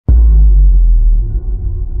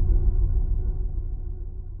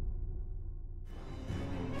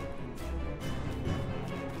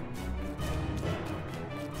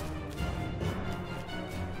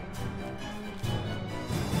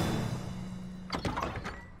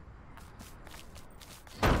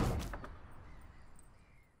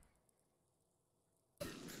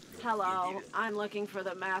Hello, I'm looking for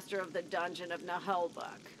the master of the dungeon of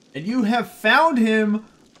Naheulbeuk. And you have found him.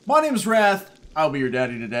 My name's Wrath. I'll be your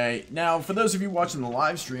daddy today. Now, for those of you watching the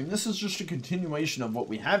live stream, this is just a continuation of what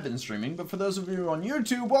we have been streaming. But for those of you on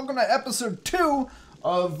YouTube, welcome to episode 2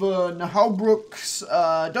 of Naheulbeuk's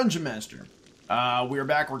Dungeon Master. We are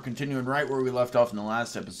back. We're continuing right where we left off in the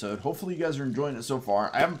last episode. Hopefully you guys are enjoying it so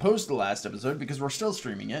far. I haven't posted the last episode because we're still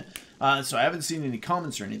streaming it. So I haven't seen any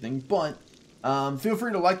comments or anything. But feel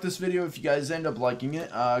free to like this video if you guys end up liking it.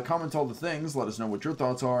 Comment all the things. Let us know what your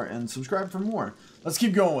thoughts are. And subscribe for more. Let's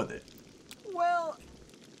keep going with it. Well,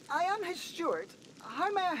 I am his steward.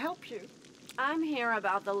 How may I help you? I'm here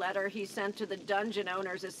about the letter he sent to the Dungeon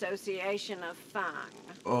Owners Association of Fang.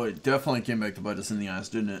 Oh, it definitely came back to bite us in the ass,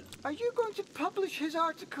 didn't it? Are you going to publish his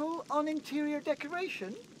article on interior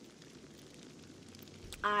decoration?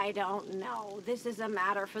 I don't know. This is a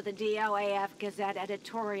matter for the DOAF Gazette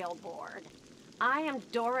editorial board. I am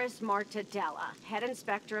Doris Mortadella, head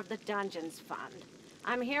inspector of the Dungeons Fund.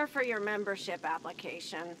 I'm here for your membership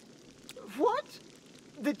application. What?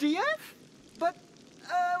 The DF? But,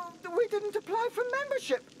 we didn't apply for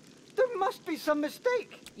membership. There must be some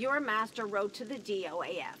mistake. Your master wrote to the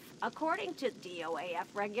DOAF. According to DOAF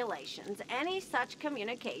regulations, any such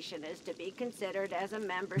communication is to be considered as a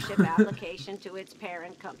membership application to its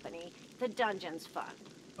parent company, the Dungeons Fund,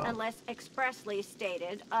 unless expressly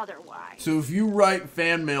stated otherwise. So if you write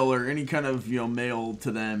fan mail or any kind of, mail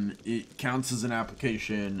to them, it counts as an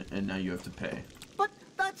application and now you have to pay. But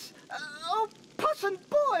that's... oh, pus and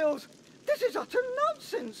boils! This is utter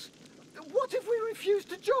nonsense! What if we refuse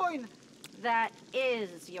to join? That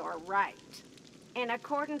is your right. In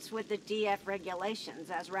accordance with the DF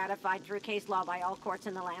regulations, as ratified through case law by all courts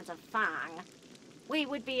in the lands of Fang, we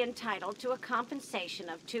would be entitled to a compensation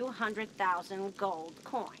of 200,000 gold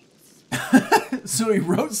coins. So he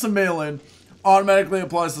wrote some mail in, automatically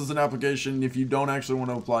applies as an application. If you don't actually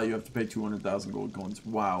want to apply, you have to pay 200,000 gold coins.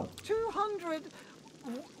 Wow. 200...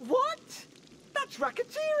 What? That's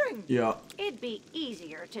racketeering! Yeah. It'd be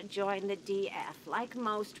easier to join the DF like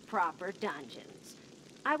most proper dungeons.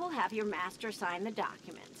 I will have your master sign the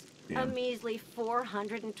documents. Damn. A measly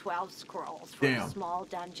 412 scrolls for a small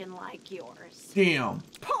dungeon like yours. Damn.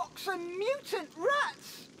 Pox and mutant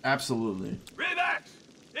rats! Absolutely. Relax!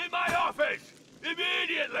 In my office!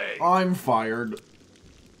 Immediately! I'm fired.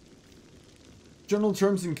 General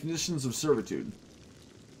terms and conditions of servitude.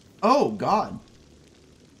 Oh, God.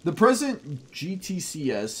 The present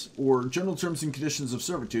GTCS, or General Terms and Conditions of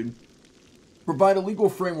Servitude, provide a legal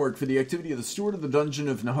framework for the activity of the steward of the dungeon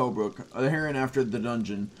of Naheulbeuk, hereinafter the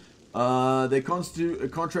dungeon. They constitute a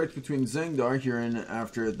contract between Zangdar,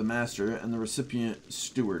 hereinafter the master, and the recipient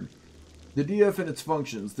steward. The DF and its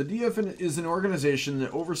functions. The DF is an organization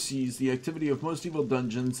that oversees the activity of most evil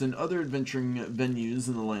dungeons and other adventuring venues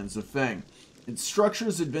in the lands of Fang. It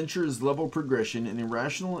structures adventurers' level progression in a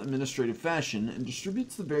rational administrative fashion and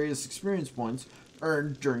distributes the various experience points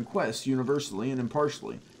earned during quests universally and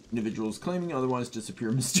impartially. Individuals claiming otherwise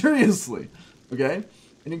disappear mysteriously. Okay?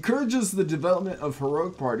 It encourages the development of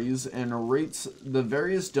heroic parties and rates the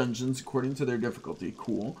various dungeons according to their difficulty.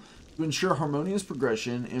 Cool. To ensure harmonious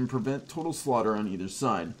progression and prevent total slaughter on either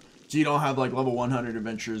side. So you don't have like level 100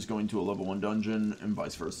 adventurers going to a level 1 dungeon and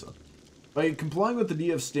vice versa. By complying with the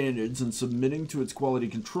DF standards and submitting to its quality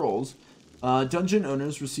controls, dungeon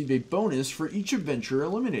owners receive a bonus for each adventurer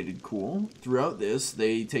eliminated. Cool. Throughout this,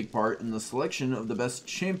 they take part in the selection of the best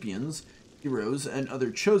champions, heroes, and other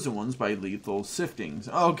chosen ones by lethal siftings.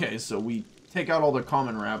 Okay, so we take out all the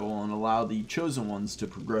common rabble and allow the chosen ones to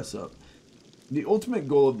progress up. The ultimate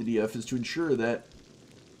goal of the DF is to ensure that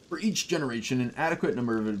for each generation, an adequate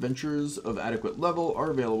number of adventurers of adequate level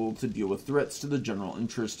are available to deal with threats to the general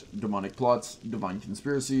interest, demonic plots, divine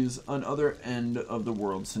conspiracies, and other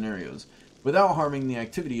end-of-the-world scenarios, without harming the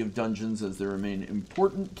activity of dungeons as they remain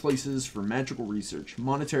important places for magical research,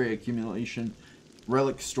 monetary accumulation,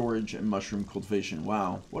 relic storage, and mushroom cultivation.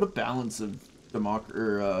 Wow, what a balance of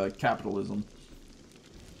capitalism.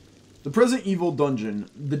 The present evil dungeon.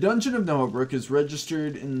 The Dungeon of Naheulbeuk is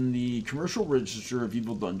registered in the Commercial Register of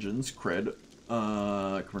Evil Dungeons, CRED,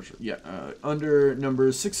 under number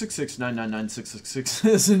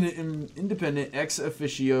 666999666 as an independent ex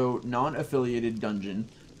officio non-affiliated dungeon,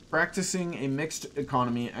 practicing a mixed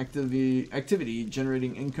economy activity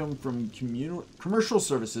generating income from commercial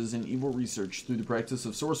services and evil research through the practice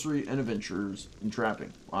of sorcery and adventurers and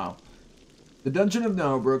trapping. Wow. The Dungeon of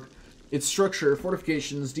Naheulbeuk. Its structure,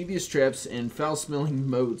 fortifications, devious traps, and foul-smelling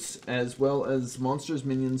moats, as well as monsters,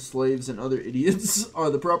 minions, slaves, and other idiots, are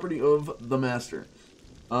the property of the master.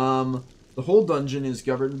 The whole dungeon is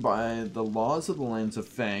governed by the laws of the lands of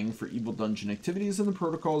Fang for evil dungeon activities and the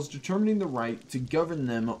protocols determining the right to govern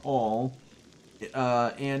them all,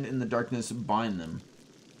 and in the darkness bind them.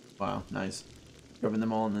 Wow, nice. Govern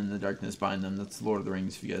them all and in the darkness bind them. That's Lord of the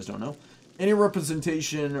Rings if you guys don't know. Any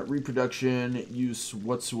representation, reproduction, use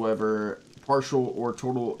whatsoever, partial or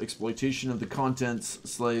total exploitation of the contents,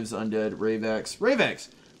 slaves, undead, Ravex,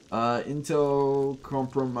 intel,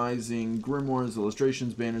 compromising grimoires,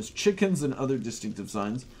 illustrations, banners, chickens, and other distinctive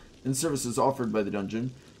signs, and services offered by the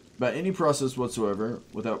dungeon, by any process whatsoever,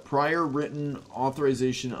 without prior written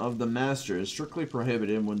authorization of the master, is strictly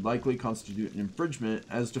prohibited and would likely constitute an infringement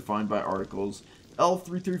as defined by Articles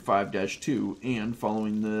L335-2 and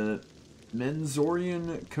following the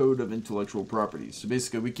Menzorian Code of Intellectual Property. So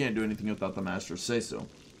basically, we can't do anything without the master's say-so.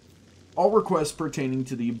 All requests pertaining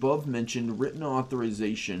to the above-mentioned written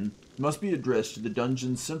authorization must be addressed to the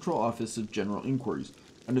dungeon's Central Office of General Inquiries,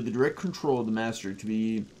 under the direct control of the master, to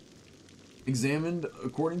be examined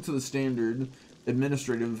according to the standard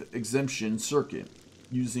administrative exemption circuit,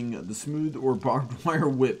 using the smooth or barbed wire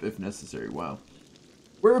whip if necessary. Wow.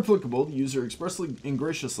 Where applicable, the user expressly and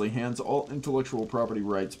graciously hands all intellectual property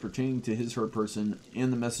rights pertaining to his/her person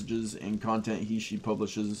and the messages and content he/she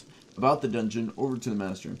publishes about the dungeon over to the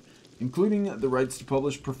master, including the rights to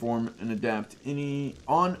publish, perform, and adapt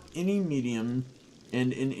on any medium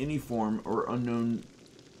and in any form known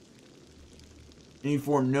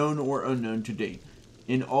or unknown to date,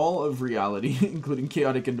 in all of reality, including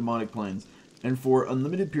chaotic and demonic planes, and for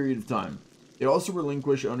unlimited period of time. They also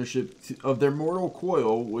relinquish ownership of their mortal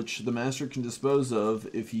coil, which the master can dispose of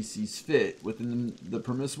if he sees fit, within the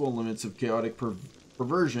permissible limits of chaotic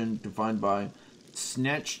perversion defined by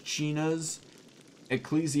Snatchchina's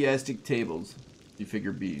ecclesiastic tables. You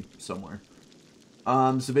figure B somewhere.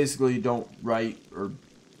 So basically, don't write or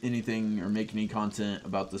anything or make any content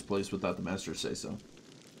about this place without the master say so.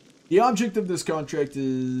 The object of this contract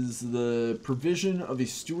is the provision of a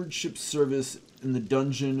stewardship service in the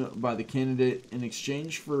dungeon by the candidate in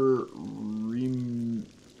exchange for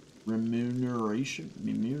remuneration.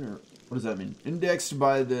 What does that mean? Indexed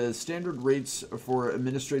by the standard rates for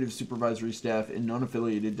administrative supervisory staff in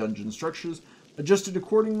non-affiliated dungeon structures, adjusted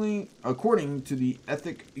according to the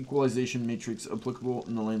ethic equalization matrix applicable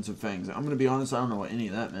in the lands of Fangs. I'm going to be honest, I don't know what any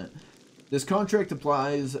of that meant. This contract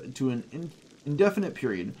applies to an indefinite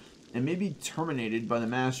period and may be terminated by the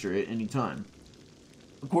master at any time,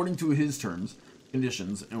 according to his terms,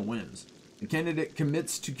 conditions, and whims. The candidate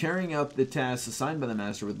commits to carrying out the tasks assigned by the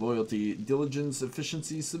master with loyalty, diligence,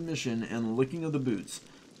 efficiency, submission, and licking of the boots.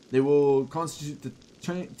 They will constitute the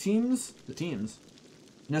teams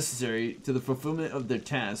necessary to the fulfillment of their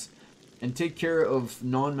tasks and take care of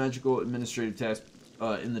non-magical administrative tasks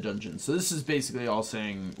in the dungeon. So this is basically all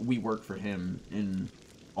saying we work for him in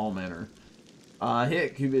all manner.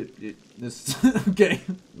 This okay.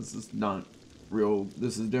 This is not real.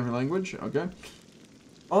 This is different language. Okay.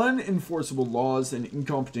 Unenforceable laws and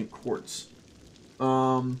incompetent courts.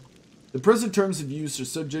 The present terms of use are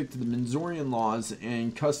subject to the Menzorian laws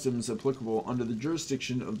and customs applicable under the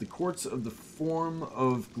jurisdiction of the courts of the Form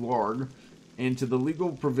of Glarg, and to the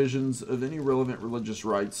legal provisions of any relevant religious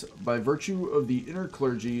rites by virtue of the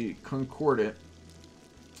interclergy concordat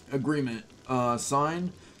agreement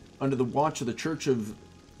signed under the watch of the Church of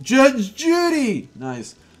Judge Judy.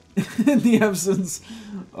 Nice. In the absence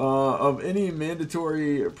of any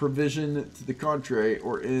mandatory provision to the contrary,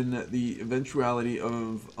 or in the eventuality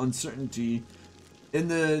of uncertainty in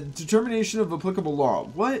the determination of applicable law.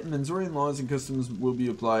 What? Menzorian laws and customs will be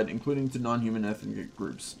applied, including to non-human ethnic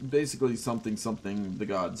groups. Basically something, the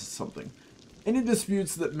gods, something. Any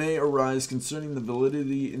disputes that may arise concerning the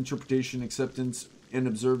validity, interpretation, acceptance, and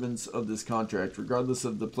observance of this contract, regardless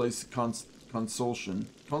of the place consultation,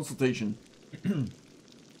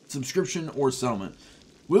 subscription, or settlement,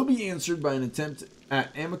 will be answered by an attempt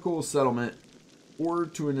at amicable settlement or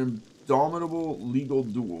to an indomitable legal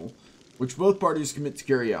duel, which both parties commit to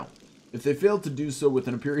carry out. If they fail to do so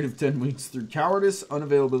within a period of 10 weeks through cowardice,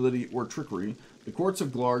 unavailability, or trickery, the courts of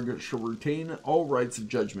Glarg shall retain all rights of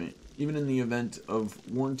judgment, even in the event of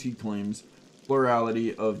warranty claims,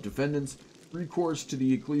 plurality of defendants, recourse to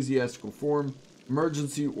the ecclesiastical form,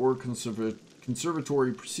 emergency or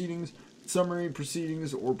conservatory proceedings, summary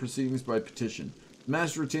proceedings, or proceedings by petition. The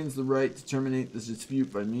master retains the right to terminate this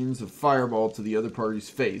dispute by means of fireball to the other party's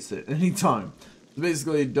face at any time. So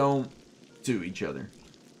basically, don't sue each other.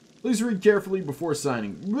 Please read carefully before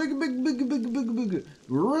signing.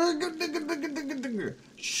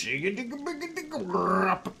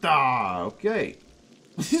 Okay.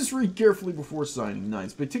 Please read carefully before signing.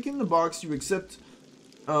 Nice. By ticking the box, you accept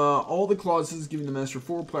all the clauses giving the master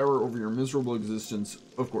full power over your miserable existence.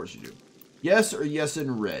 Of course you do. Yes or yes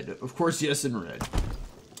in red. Of course, yes in red.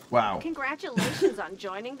 Wow. Congratulations on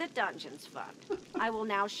joining the Dungeons Fund. I will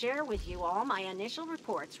now share with you all my initial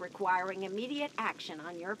reports requiring immediate action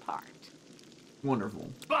on your part. Wonderful.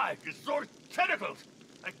 By Gasor's tentacles!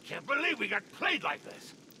 I can't believe we got played like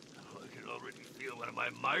this. Oh, I can already feel one of my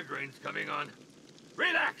migraines coming on.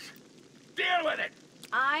 Relax! Deal with it!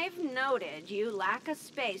 I've noted you lack a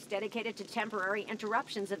space dedicated to temporary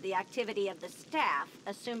interruptions of the activity of the staff,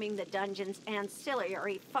 assuming the dungeon's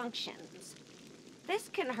ancillary functions. This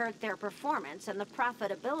can hurt their performance and the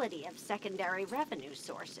profitability of secondary revenue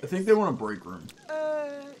sources. I think they want a break room.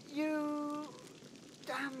 You...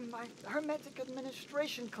 Damn, my Hermetic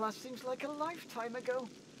Administration class seems like a lifetime ago.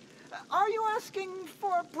 Are you asking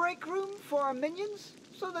for a break room for our minions,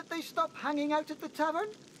 so that they stop hanging out at the tavern?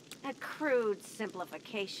 A crude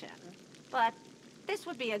simplification, but this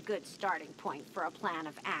would be a good starting point for a plan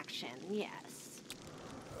of action, yes.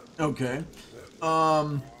 Okay.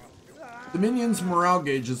 The minions' morale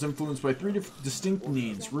gauge is influenced by three distinct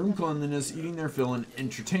needs: room cleanliness, eating their fill, and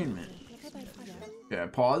entertainment. Okay, I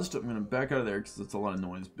paused. I'm going to back out of there because that's a lot of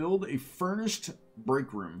noise. Build a furnished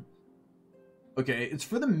break room. Okay, it's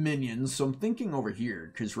for the minions, so I'm thinking over here.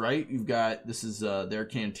 Because, right, you've got, this is their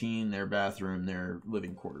canteen, their bathroom, their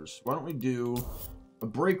living quarters. Why don't we do a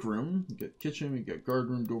break room? We got kitchen, we got guard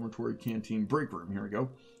room, dormitory, canteen, break room. Here we go.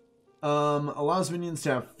 Allows minions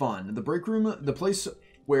to have fun. The break room, the place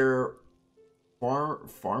where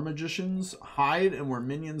far magicians hide and where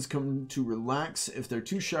minions come to relax if they're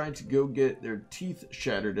too shy to go get their teeth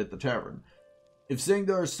shattered at the tavern. If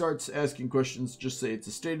Zangdar starts asking questions, just say it's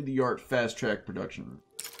a state-of-the-art fast-track production room.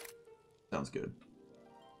 Sounds good.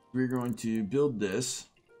 We're going to build this.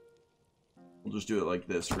 We'll just do it like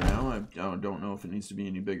this for now. I don't know if it needs to be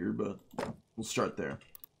any bigger, but we'll start there.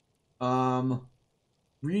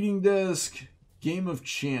 Reading desk. Game of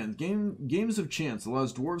Chance. Games of Chance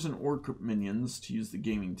allows dwarves and orc minions to use the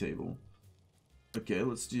gaming table. Okay,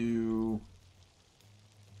 let's do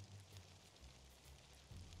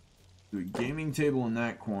a gaming table in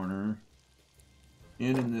that corner.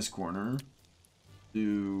 And in this corner.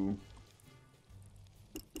 Do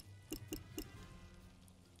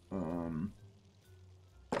a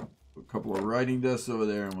couple of writing desks over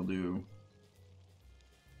there, and we'll do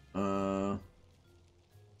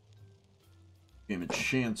Game of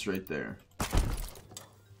Chance right there.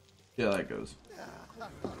 Yeah, that goes.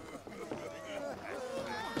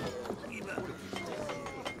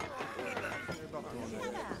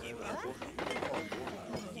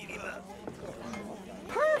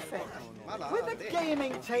 Perfect! With a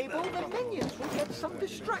gaming table, the minions will get some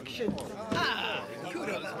distraction. Ah,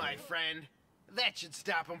 kudos, my friend. That should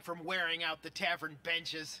stop them from wearing out the tavern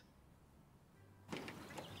benches.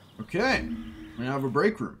 Okay, we now have a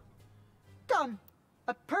break room. Done.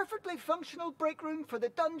 A perfectly functional break room for the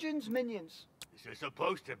dungeon's minions. This is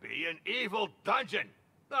supposed to be an evil dungeon,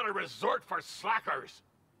 not a resort for slackers.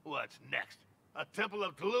 What's next? A temple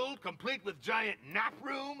of Tlul complete with giant nap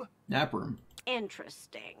room? Nap room.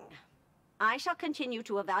 Interesting. I shall continue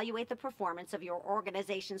to evaluate the performance of your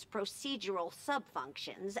organization's procedural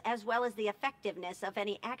sub-functions, as well as the effectiveness of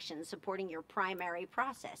any actions supporting your primary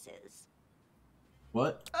processes.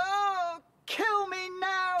 What? Oh, kill me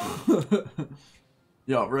now!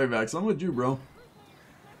 Yo, Rayvax, I'm with you, bro.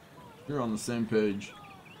 You're on the same page.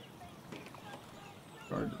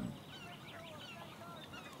 Garden.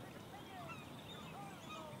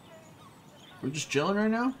 We're just chilling right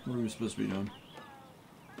now? What are we supposed to be doing?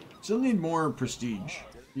 Still need more prestige.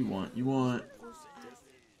 What do you want? You want...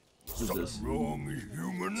 What is this? Wrong,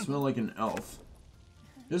 human? Smell like an elf.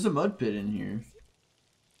 There's a mud pit in here.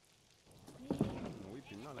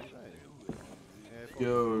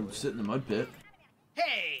 Go sit in the mud pit.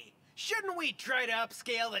 Hey, shouldn't we try to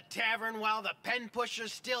upscale the tavern while the pen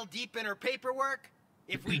pusher's still deep in her paperwork?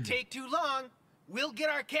 If we take too long, we'll get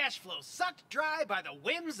our cash flow sucked dry by the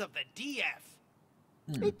whims of the DF.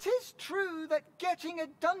 It is true that getting a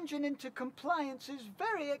dungeon into compliance is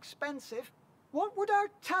very expensive. What would our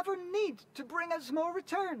tavern need to bring us more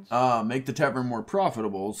returns? Make the tavern more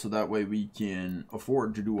profitable so that way we can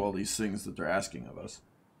afford to do all these things that they're asking of us.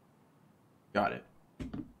 Got it.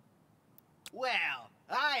 Well,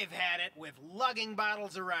 I've had it with lugging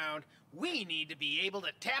bottles around. We need to be able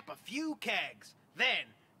to tap a few kegs. Then,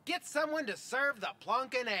 get someone to serve the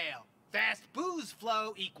plunkin' ale. Fast booze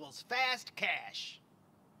flow equals fast cash.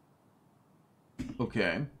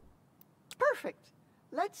 Okay. Perfect.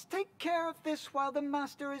 Let's take care of this while the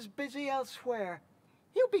master is busy elsewhere.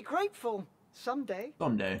 He'll be grateful someday.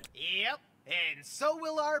 Someday. Yep, and so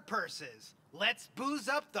will our purses. Let's booze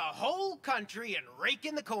up the whole country and rake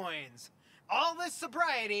in the coins. All this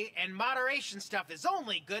sobriety and moderation stuff is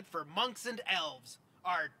only good for monks and elves.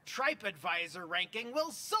 Our tripe advisor ranking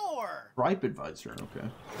will soar. Tripe advisor, okay.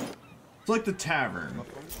 It's like the tavern.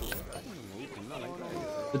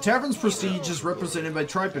 The tavern's prestige is represented by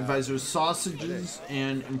tripe advisors, sausages,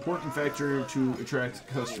 and important factor to attract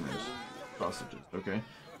customers. Sausages, okay.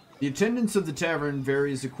 The attendance of the tavern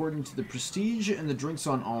varies according to the prestige and the drinks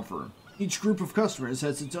on offer. Each group of customers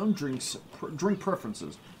has its own drink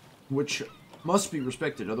preferences, which must be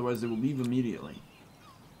respected, otherwise they will leave immediately.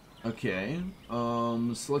 Okay,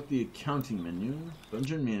 select the accounting menu,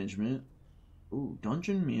 dungeon management. Ooh,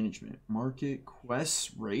 dungeon management, market,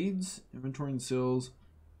 quests, raids, inventory and sales,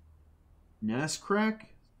 NASCrack,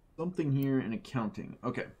 something here, and accounting.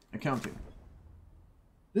 Okay, accounting.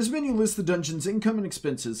 This menu lists the dungeon's income and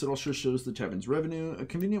expenses. It also shows the tavern's revenue, a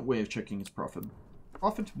convenient way of checking its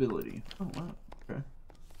profitability. Oh, wow, okay.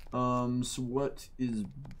 So what is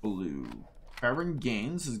blue? Tavern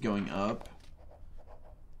gains is going up.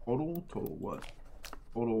 Total what?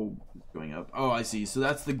 Total is going up. Oh, I see. So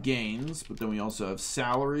that's the gains, but then we also have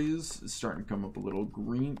salaries. It's starting to come up a little.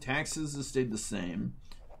 Green taxes has stayed the same.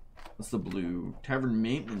 That's the blue. Tavern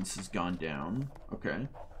maintenance has gone down. Okay.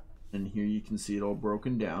 And here you can see it all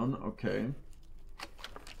broken down. Okay.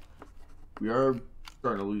 We are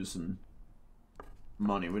starting to lose some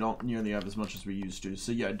money. We don't nearly have as much as we used to.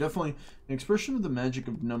 So yeah, definitely an expression of the magic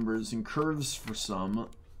of numbers and curves for some,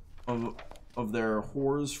 of their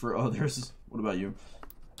whores for others. What about you?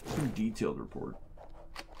 Some detailed report.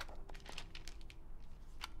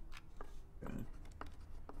 Okay.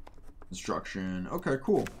 Construction. Okay,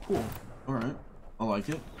 cool. Alright. I like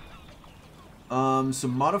it. So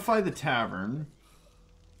modify the tavern.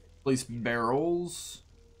 Place barrels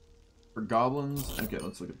for goblins. Okay,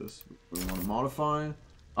 let's look at this. We want to modify.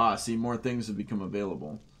 See, more things have become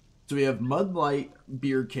available. So we have Mudlight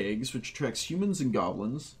beer kegs, which attracts humans and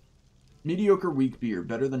goblins. Mediocre weak beer,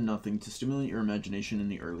 better than nothing to stimulate your imagination in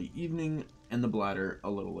the early evening, and the bladder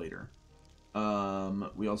a little later.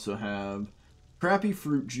 We also have crappy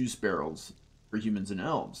fruit juice barrels for humans and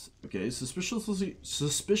elves. Okay,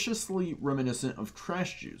 suspiciously reminiscent of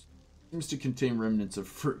trash juice. Seems to contain remnants of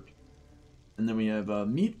fruit. And then we have a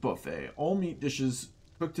meat buffet. All meat dishes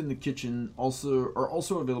cooked in the kitchen are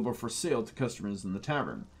also available for sale to customers in the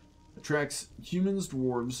tavern. Attracts humans,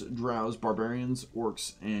 dwarves, drows, barbarians,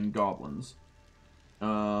 orcs, and goblins.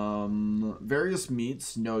 Various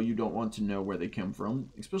meats. No, you don't want to know where they come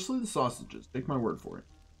from, especially the sausages. Take my word for it.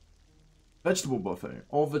 Vegetable buffet.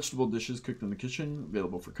 All vegetable dishes cooked in the kitchen,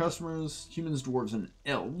 available for customers, humans, dwarves, and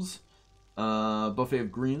elves. Buffet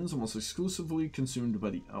of greens, almost exclusively consumed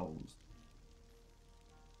by the elves.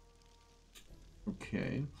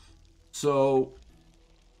 Okay. So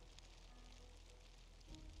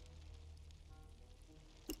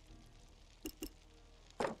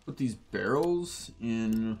put these barrels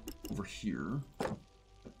in over here.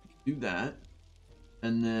 Do that.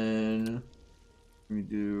 And then we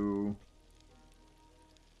do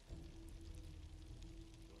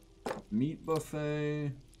meat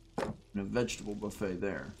buffet and a vegetable buffet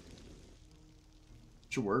there.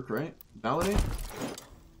 Should work, right? Validate?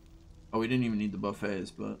 Oh, we didn't even need the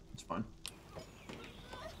buffets, but it's fine.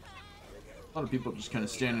 A lot of people just kind of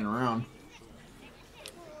standing around.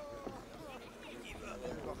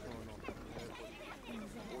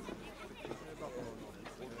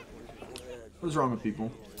 What is wrong with people?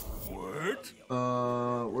 What?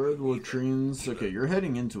 Where are the latrines? Okay, you're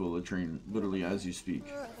heading into a latrine, literally, as you speak.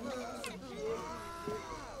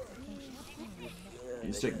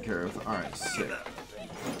 He's taken care of. Alright, sick.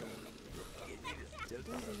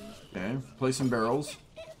 Okay, place some barrels.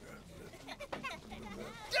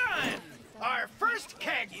 Done! Our first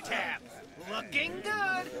keg tap. Looking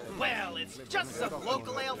good. Well, it's just some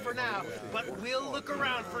local ale for now, but we'll look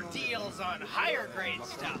around for deals on higher grade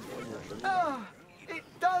stuff. Ah, it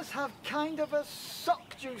does have kind of a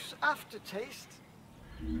sock juice aftertaste.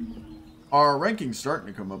 Our ranking's starting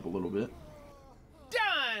to come up a little bit.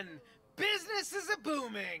 Done! Business is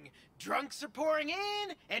a-booming. Drunks are pouring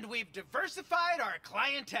in, and we've diversified our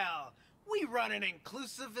clientele. We run an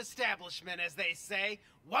inclusive establishment, as they say.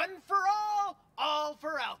 One for all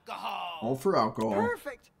for alcohol. All for alcohol.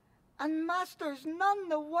 Perfect. And Master's none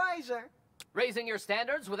the wiser. Raising your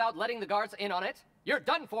standards without letting the guards in on it? You're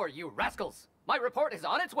done for, you rascals. My report is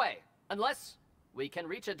on its way. Unless we can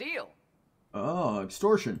reach a deal. Oh,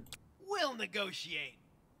 extortion. We'll negotiate.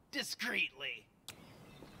 Discreetly.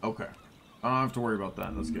 Okay. I don't have to worry about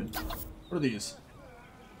that. That's good. What are these?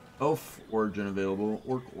 Elf origin available.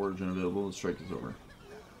 Orc origin available. Let's strike this over.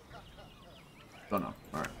 Don't know.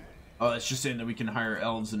 Alright. Oh, it's just saying that we can hire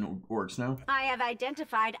elves and orcs now? I have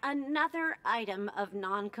identified another item of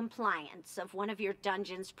non-compliance of one of your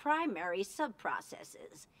dungeon's primary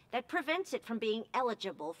sub-processes that prevents it from being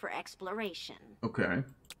eligible for exploration. Okay.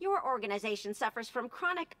 Your organization suffers from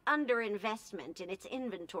chronic underinvestment in its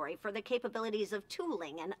inventory for the capabilities of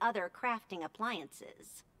tooling and other crafting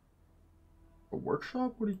appliances. A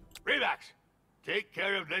workshop? What do you... Relax. Take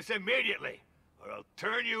care of this immediately, or I'll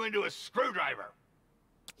turn you into a screwdriver.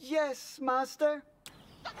 Yes, Master.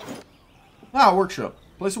 Ah, workshop.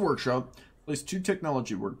 Place a workshop. Place 2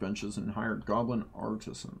 technology workbenches and hire goblin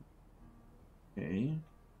artisan. Okay.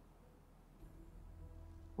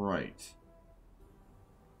 Right.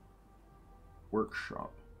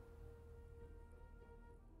 Workshop.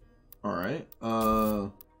 Alright.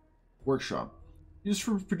 Workshop. Used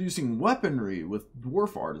for producing weaponry with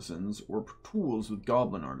dwarf artisans or tools with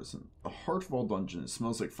goblin artisans. The heart of all dungeons. It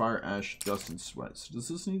smells like fire, ash, dust, and sweat. So does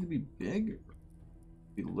this need to be big? Or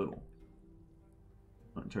be little?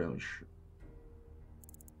 Not entirely sure.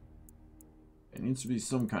 It needs to be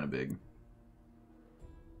some kind of big.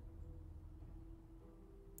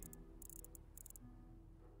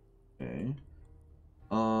 Okay.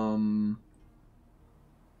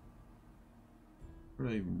 Where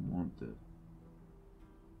do I even want this?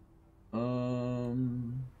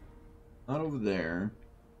 Not over there.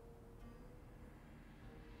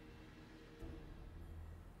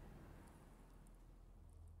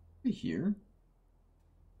 Maybe here.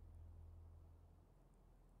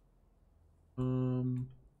 Now,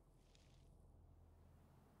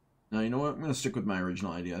 you know what? I'm going to stick with my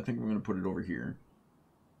original idea. I think we're going to put it over here.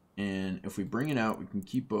 And if we bring it out, we can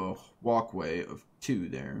keep a walkway of 2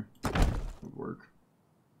 there. That would work.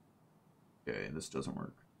 Okay, this doesn't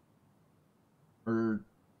work. Or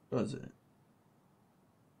does it?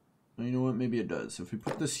 Well, you know what? Maybe it does. So if we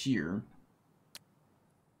put this here...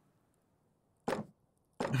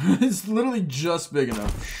 it's literally just big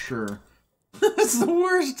enough. Sure. It's the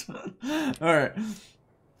worst. Alright.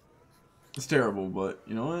 It's terrible, but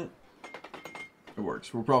you know what? It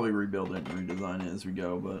works. We'll probably rebuild it and redesign it as we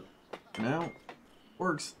go, but for now,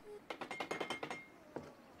 works.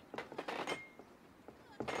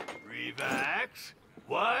 Revax,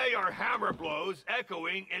 why are hammer blows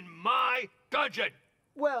echoing in my dungeon?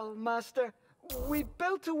 Well, Master, we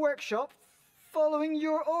built a workshop following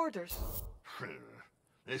your orders.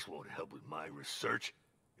 This won't help with my research.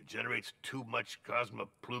 It generates too much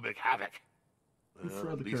cosmoplubic havoc.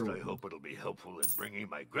 Well, at least I hope it'll be helpful in bringing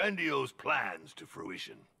my grandiose plans to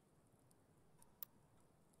fruition.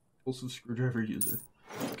 Also screwdriver user.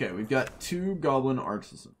 Okay, we've got 2 goblin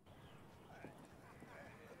artisans.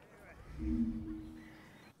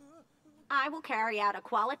 I will carry out a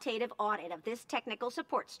qualitative audit of this technical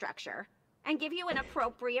support structure and give you an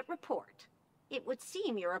appropriate report. It would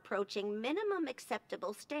seem you're approaching minimum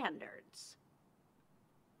acceptable standards.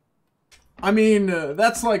 I mean,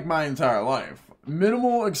 that's like my entire life.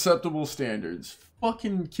 Minimal acceptable standards.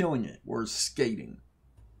 Fucking killing it. We're skating.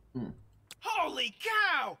 Holy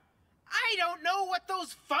cow! I don't know what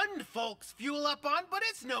those fund folks fuel up on, but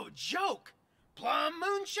it's no joke. Plum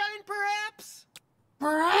moonshine, perhaps?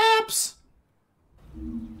 Perhaps?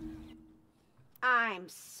 I'm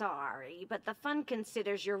sorry, but the fund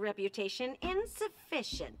considers your reputation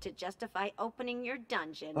insufficient to justify opening your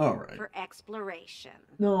dungeon for exploration.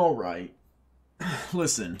 Alright.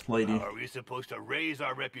 Listen, lady. How are we supposed to raise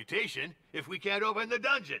our reputation if we can't open the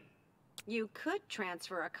dungeon? You could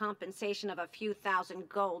transfer a compensation of a few thousand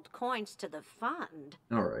gold coins to the fund,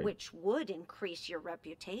 which would increase your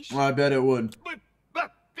reputation. I bet it would.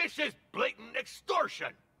 But this is blatant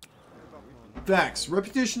extortion. Facts.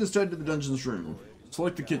 Reputation is tied to the dungeon's room.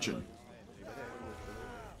 Select the kitchen.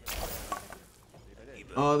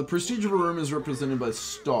 The prestige of a room is represented by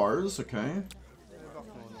stars, okay.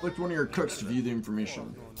 Select one of your cooks to view the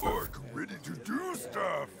information. Ready to do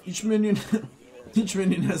stuff. Each minion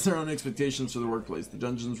has their own expectations for the workplace. The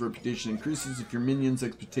dungeon's reputation increases if your minion's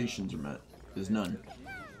expectations are met. There's none.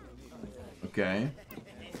 Okay.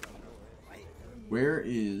 Where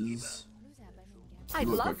is... I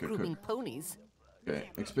love grooming ponies. Okay,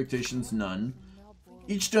 expectations none.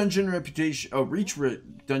 Each dungeon reputation... Oh, reach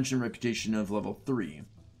dungeon reputation of level 3.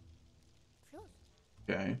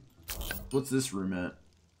 Okay. What's this room at?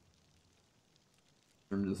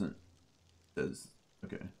 Room doesn't... Says...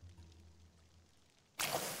 Okay.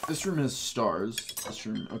 This room has stars. This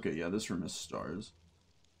room... Okay, yeah, this room has stars.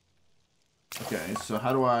 Okay, so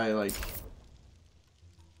how do I, like...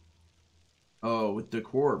 Oh, with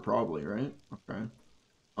decor, probably, right? Okay.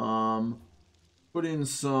 Put in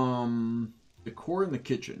some decor in the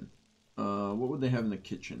kitchen. What would they have in the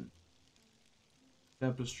kitchen?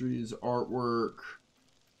 Tapestries, artwork,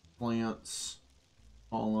 plants,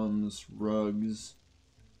 columns, rugs,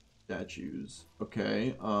 statues.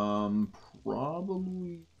 Okay,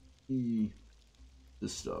 probably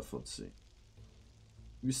this stuff. Let's see.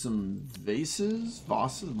 Maybe some vases,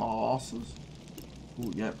 vases.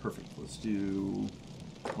 Ooh, yeah, perfect. Let's do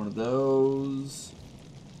one of those.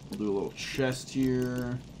 We'll do a little chest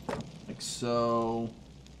here, like so.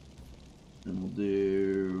 And we'll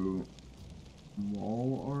do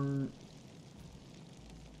wall art.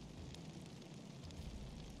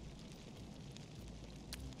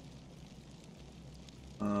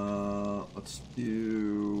 Let's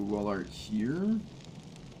do wall art here.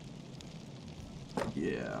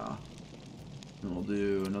 Yeah. And we'll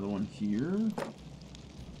do another one here.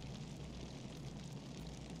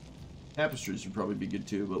 Tapestries would probably be good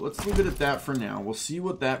too, but let's leave it at that for now. We'll see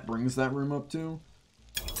what that brings that room up to.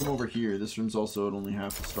 Come over here. This room's also at only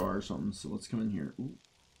half a star or something, so let's come in here. Ooh.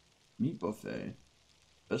 Meat buffet.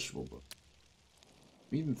 Vegetable buffet. Can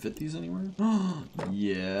we even fit these anywhere?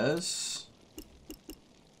 Yes.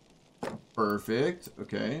 Perfect.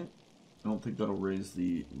 Okay. I don't think that'll raise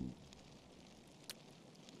the...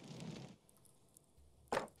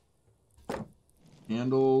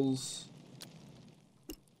 Handles.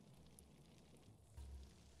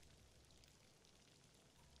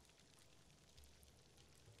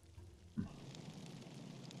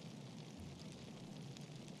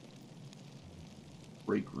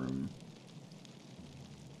 Break room.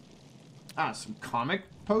 Ah, some comic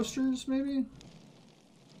posters, maybe?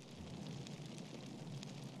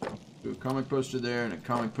 Do a comic poster there and a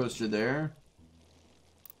comic poster there.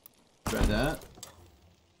 Try that.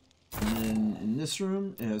 And then in this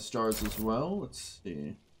room, it has stars as well. Let's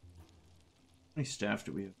see. How many staff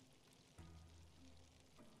do we have?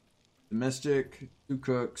 Domestic, 2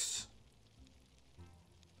 cooks.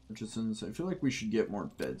 Richardson's. I feel like we should get more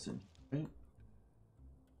beds in, right?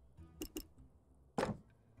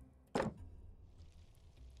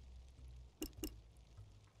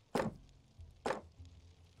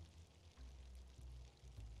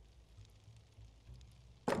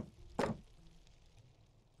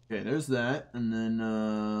 Okay, there's that, and then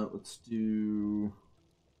let's do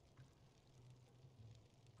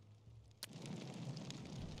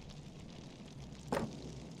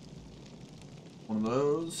one of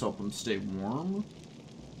those, help them stay warm.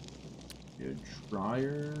 Good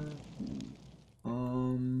dryer.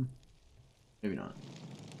 Maybe not.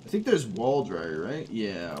 I think there's wall dryer, right?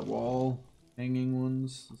 Yeah, wall hanging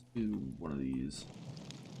ones. Let's do one of these.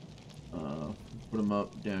 Put them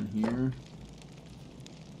up down here.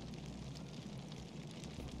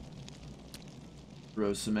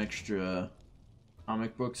 Throw some extra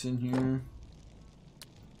comic books in here.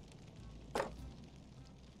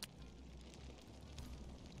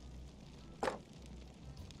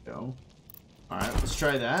 Go. Alright, let's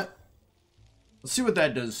try that. Let's see what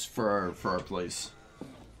that does for our place.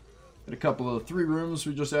 Got a couple of 3 rooms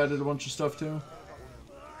we just added a bunch of stuff to.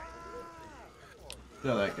 See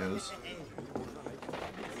how that goes.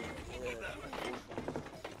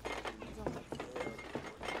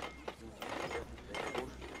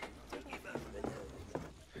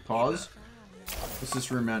 Pause. What's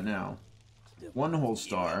this room at now? 1 whole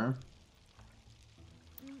star.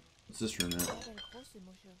 What's this room at?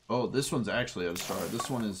 Oh, this one's actually at a star. This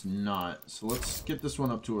one is not. So let's get this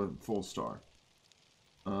one up to a full star.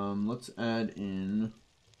 Let's add in.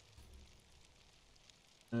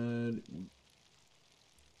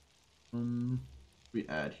 We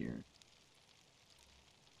add here.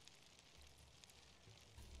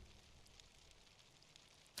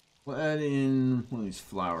 We'll add in one of these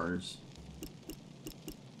flowers.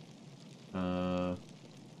 Oh,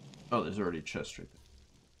 there's already a chest right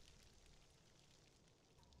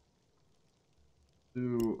there.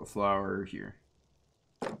 Do a flower here.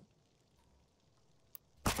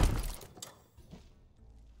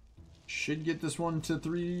 Should get this one to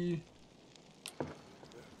 3.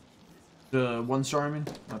 1 star, I mean?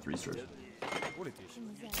 Not 3 stars.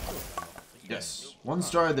 Yes. 1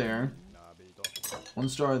 star there. 1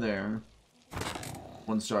 star there.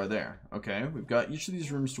 1 star there. Okay, we've got each of these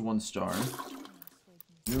rooms to 1 star.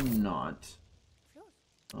 You're not.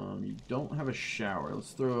 You don't have a shower.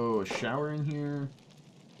 Let's throw a shower in here.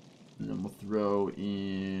 And then we'll throw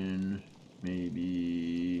in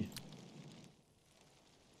maybe...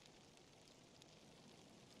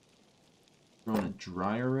 throw in a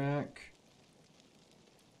dryer rack.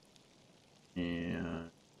 And...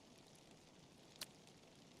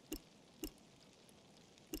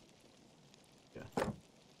 yeah.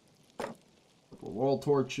 Couple of wall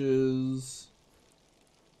torches.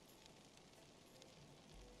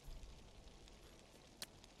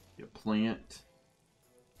 plant.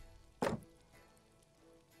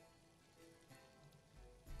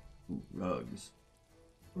 Ooh, rugs.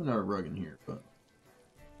 Put another rug in here, but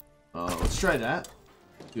let's try that.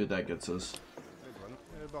 See what that gets us.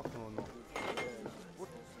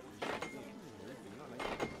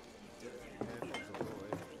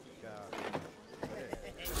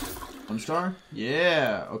 One star?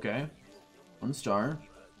 Yeah, okay. 1 star.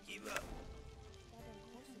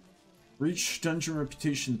 Reach dungeon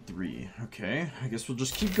reputation 3. Okay, I guess we'll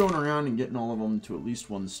just keep going around and getting all of them to at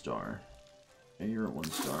least 1 star. Okay, you're at 1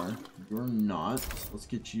 star. You're not. So let's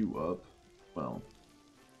get you up. Well,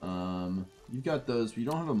 you've got those, but you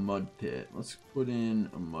don't have a mud pit. Let's put in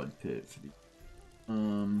a mud pit for the.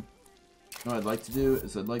 What I'd like to do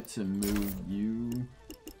is I'd like to move you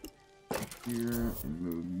here and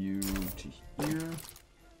move you to here,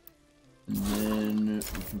 and then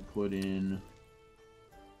we can put in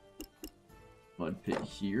mud pit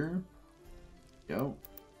here. Go.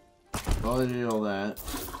 Well, I did all that.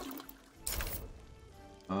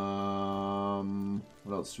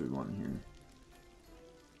 What else do we want here?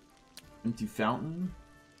 Empty fountain.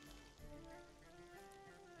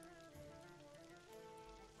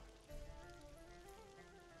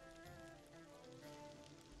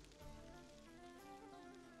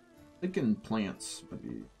 Thinking plants would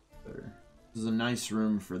be better. This is a nice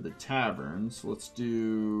room for the tavern, so let's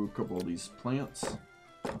do a couple of these plants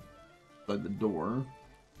by the door.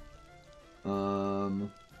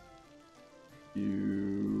 We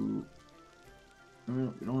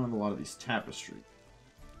don't have a lot of these tapestries.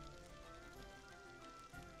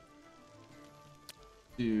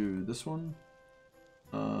 Do this one.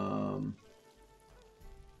 Go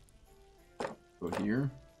here.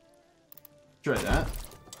 Try that.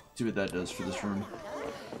 See what that does for this room.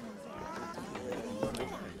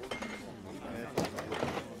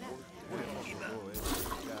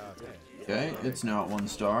 Okay, it's now at 1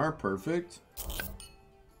 star. Perfect.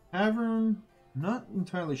 Tavern, not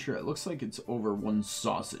entirely sure. It looks like it's over 1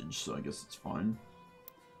 sausage, so I guess it's fine.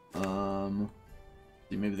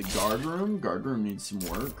 See, maybe the guard room. Guard room needs some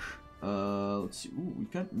work. Let's see. Ooh,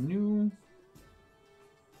 we've got new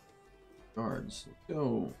guards. Let's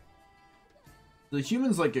go. The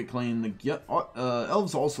humans like it clean. The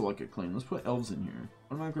elves also like it clean. Let's put elves in here.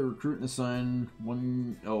 Automatically recruit and assign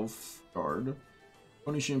 1 elf guard.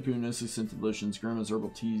 Pony shampoo, Nestle scented lotions, grandma's herbal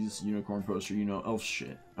teas, unicorn poster, you know, elf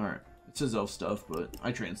shit. Alright. It says elf stuff, but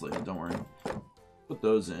I translated, don't worry. Put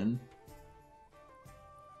those in.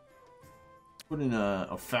 Put in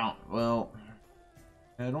a fountain. Well,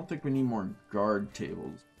 I don't think we need more guard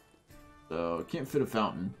tables. So, can't fit a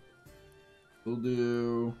fountain. We'll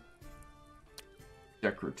do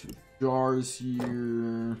decorative jars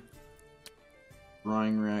here.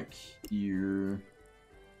 Drying rack here.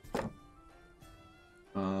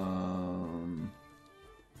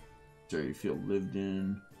 Dairy field lived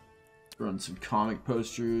in. Run some comic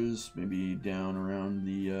posters, maybe down around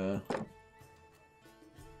the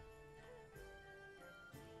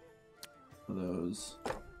one of those,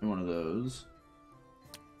 and one of those,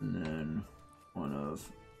 and then one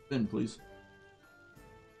of Ben, please.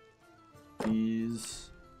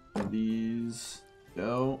 These,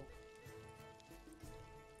 go.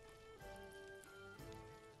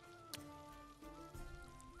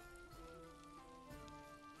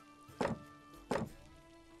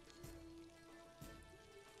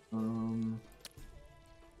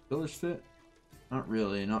 Pillars fit? Not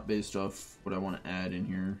really, not based off what I want to add in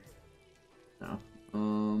here. No.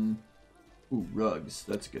 Ooh, rugs.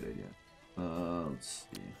 That's a good idea. Let's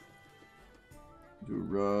see. Do a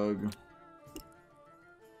rug.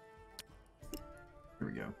 Here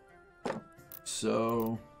we go.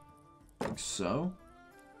 So, like so.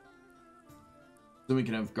 Then we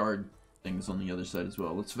can have guard things on the other side as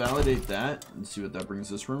well. Let's validate that and see what that brings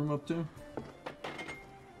this room up to.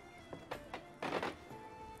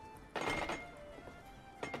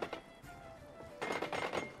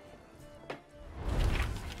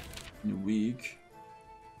 New week.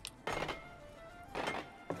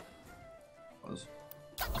 What's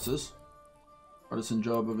this? Artisan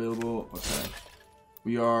job available. Okay.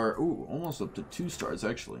 We are almost up to 2 stars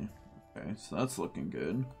actually. Okay, so that's looking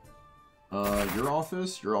good. Your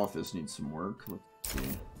office needs some work. Let's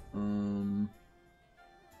see.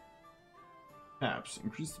 Tabs.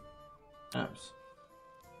 Increase the tabs.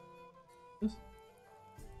 This?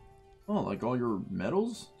 Oh, like all your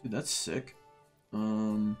medals? Dude, that's sick.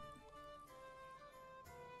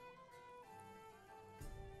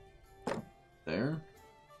 There.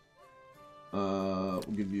 We'll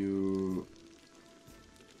give you...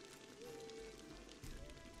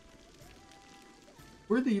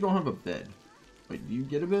 Weird that you don't have a bed. Wait, do you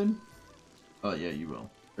get a bed? Oh, yeah, you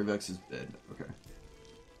will. Revex's bed. Okay.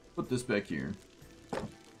 Put this back here.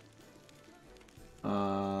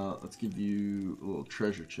 Let's give you a little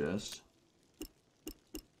treasure chest.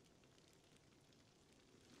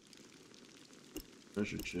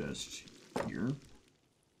 Treasure chest here.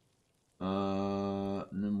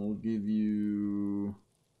 And then we'll give you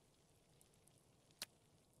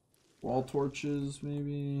wall torches,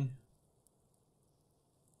 maybe.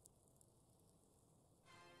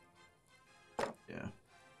 Yeah.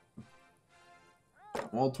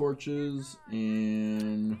 Wall torches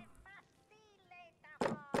and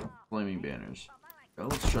flaming banners. Okay,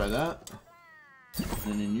 let's try that.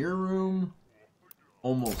 And in your room,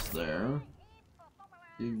 almost there.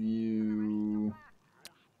 Give you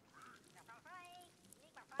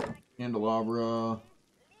candelabra.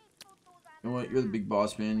 You know what? You're the big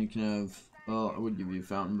boss, man. You can have. Well, I would give you a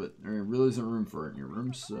fountain, but there really isn't room for it in your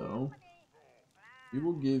room, so we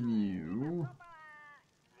will give you.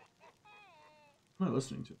 What am I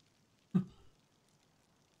listening to?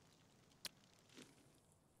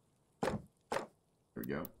 There we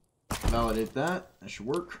go. Validate that. That should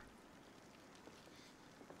work.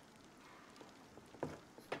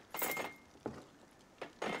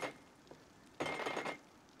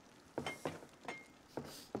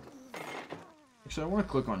 Actually, I want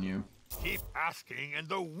to click on you. Keep asking and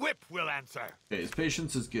the whip will answer. Okay, his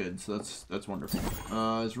patience is good, so that's wonderful.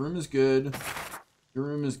 His room is good. Your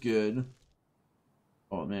room is good.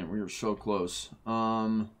 Oh man, we are so close.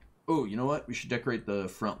 Oh, you know what? We should decorate the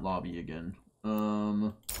front lobby again.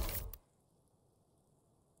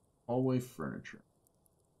 Hallway furniture.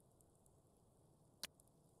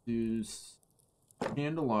 Use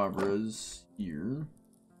candelabras here.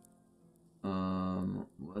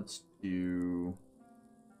 Let's do.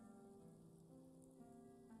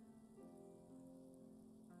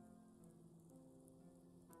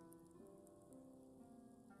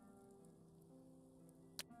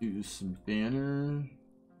 Do some banner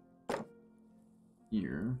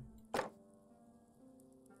here.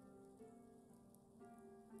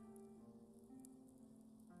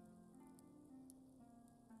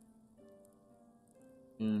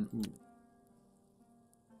 And ooh.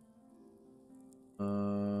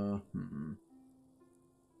 Oh,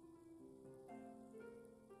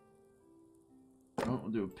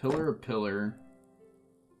 we'll do a pillar,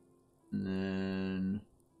 and then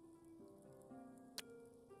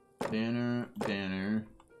banner,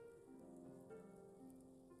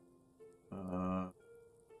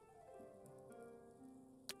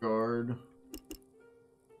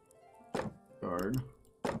 guard,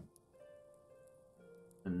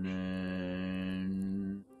 and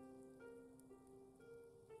then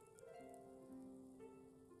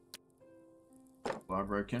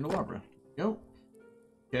candelabra. Go.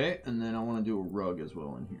 Okay, and then I want to do a rug as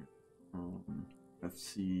well in here. Let's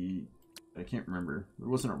see. I can't remember. There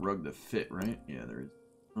wasn't a rug that fit, right? Yeah, there is.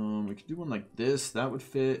 We could do one like this. That would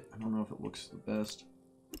fit. I don't know if it looks the best.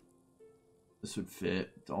 This would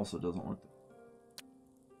fit. It also doesn't look.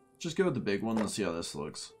 Just go with the big one. Let's see how this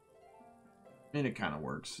looks. I mean, it kind of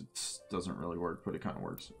works. It doesn't really work, but it kind of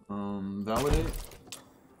works. Validate.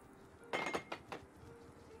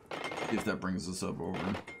 See if that brings us up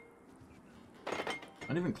over.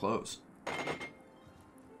 Not even close.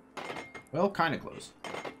 Well, kind of close.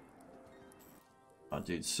 Oh,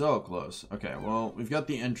 dude, so close. Okay, well, we've got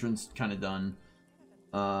the entrance kind of done.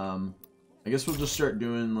 I guess we'll just start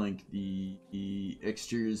doing, like, the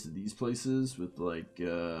exteriors of these places with, like,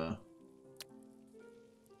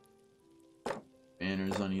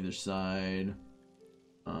 banners on either side.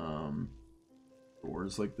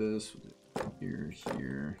 Doors like this. Here.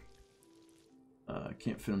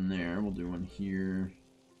 Can't fit them there. We'll do one here.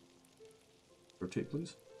 Rotate,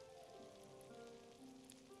 please.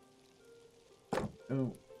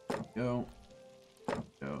 Go. There we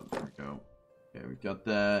go. Okay, we've got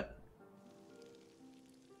that.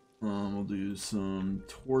 We'll do some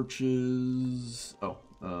torches. Oh,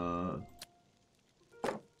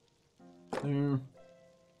 there.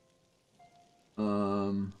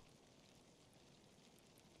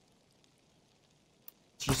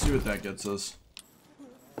 Let's just see what that gets us.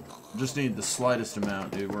 Just need the slightest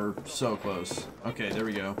amount, dude. We're so close. Okay, there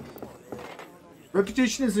we go.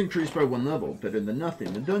 Reputation is increased by 1 level. Better than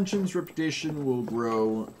nothing. The dungeon's reputation will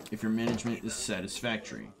grow if your management is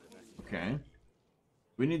satisfactory. Okay.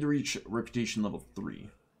 We need to reach reputation level 3.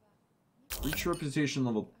 Reach reputation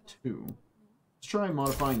level 2. Let's try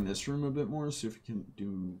modifying this room a bit more. See if we can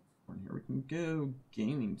do one here. We can go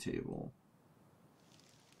gaming table.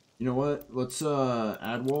 You know what? Let's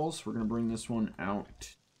add walls. We're gonna bring this one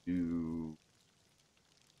out to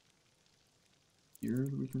here.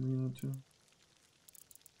 We can bring it out to.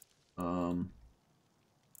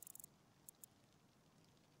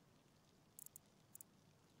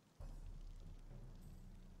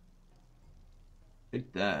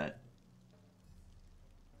 Take that.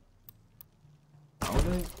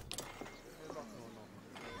 Holiday?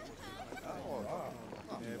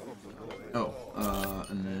 Oh,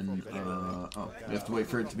 and then, oh, we have to wait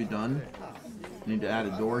for it to be done. Need to add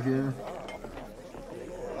a door here.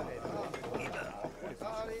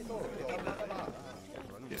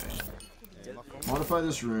 Okay. Modify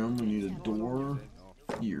this room. We need a door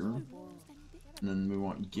here. And then we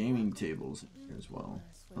want gaming tables here as well.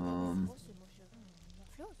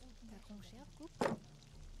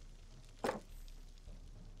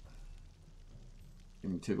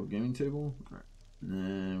 Gaming table. All right. And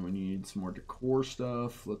then we need some more decor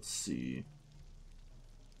stuff. Let's see.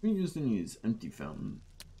 We used any of these empty fountain.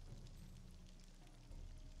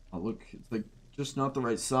 Oh look, it's like just not the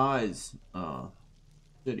right size.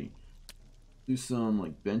 Shitty. Do some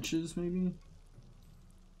like benches maybe.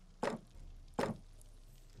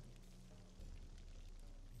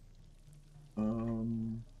 No.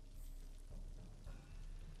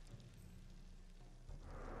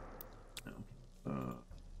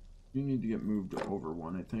 You need to get moved over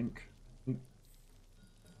one, I think.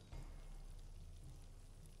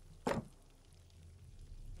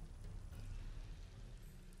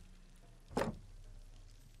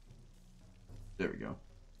 There we go.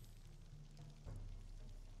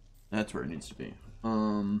 That's where it needs to be.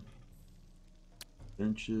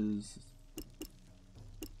 Benches.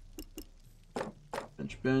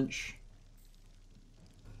 Bench.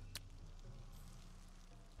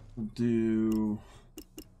 We'll do...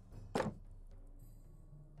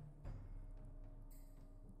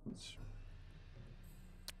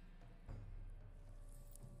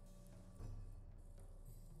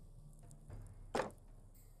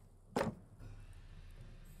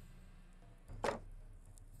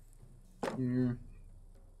 Here.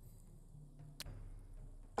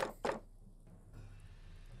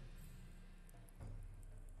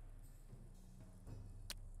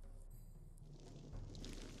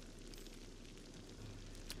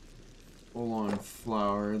 Full on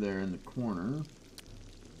flower there in the corner.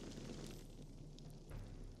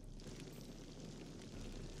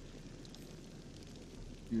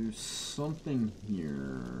 Do something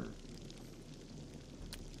here.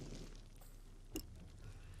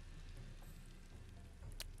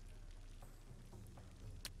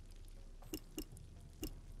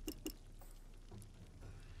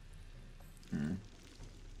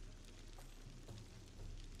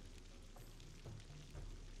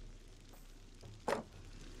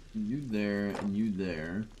 You there and you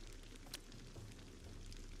there.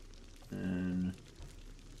 And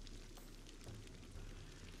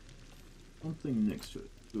something next to it.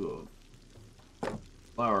 Do a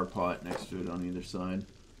flower pot next to it on either side.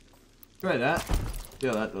 Try that. See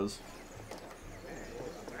how that does.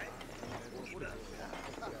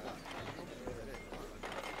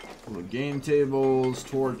 Full of game tables,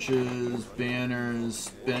 torches,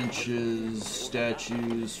 banners, benches,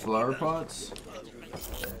 statues, flower pots.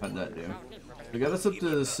 How'd that do? We got us up to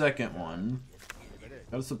the second one.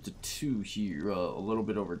 Got us up to 2 here, a little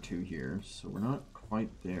bit over 2 here, so we're not quite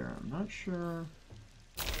there. I'm not sure.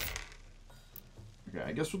 Okay,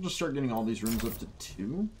 I guess we'll just start getting all these rooms up to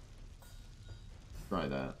 2. Try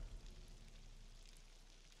that.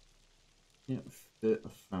 Can't fit a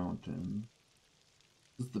fountain.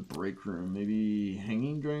 This is the break room. Maybe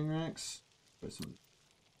hanging drying racks? Try some.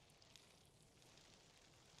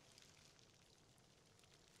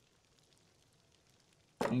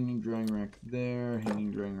 Hanging drying rack there,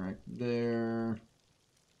 hanging drying rack there.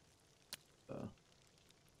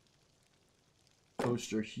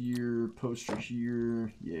 Poster here, poster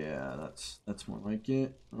here. Yeah, that's more like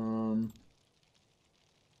it.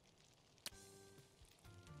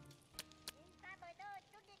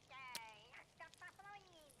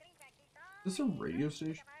 Is this a radio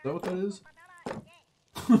station? Is that what that is?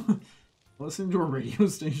 Listening to a radio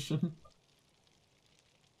station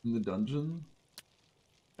in the dungeon.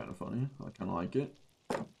 Kind of funny. I kind of like it.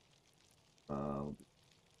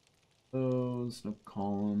 Those, no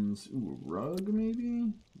columns. Ooh, a rug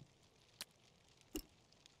maybe?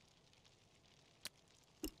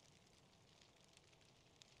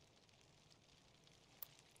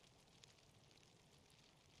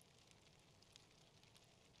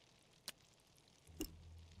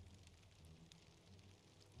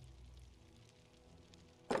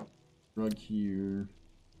 Rug here.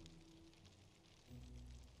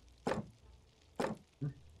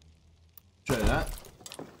 Try that.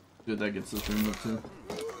 Good, that gets this room up too.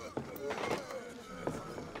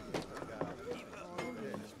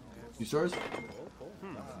 2 stars?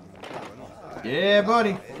 Yeah,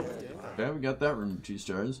 buddy. Okay, we got that room to 2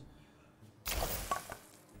 stars.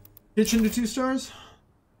 Kitchen to 2 stars?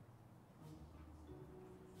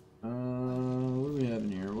 What do we have in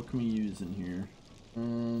here? What can we use in here?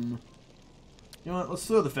 You know what? Let's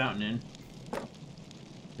throw the fountain in.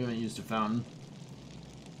 We haven't used a fountain.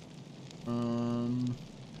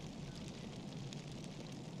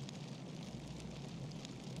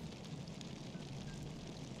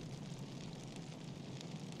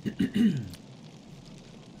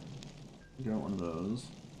 Got one of those.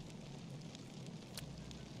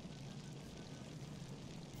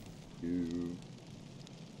 2.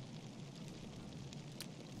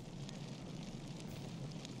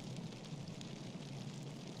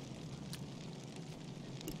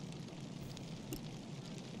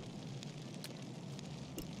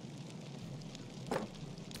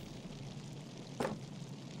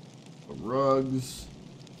 Rugs.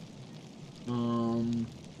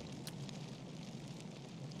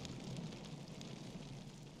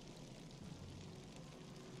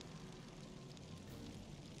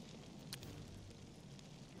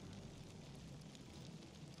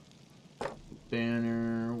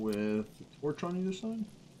 Banner with a torch on either side.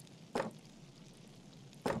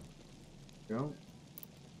 Go.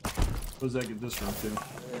 What does that get this room to?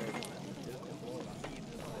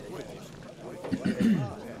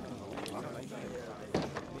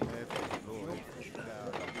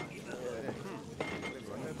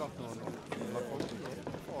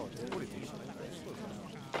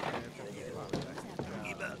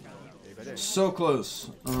 So close.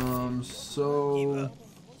 So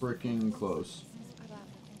freaking close.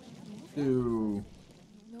 Can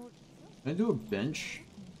I do a bench?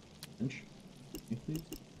 Bench?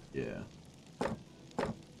 Yeah.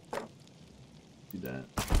 Do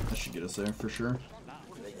that. That should get us there for sure.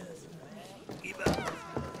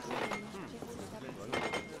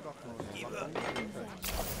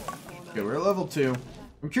 Okay, we're at level 2.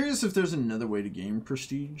 I'm curious if there's another way to gain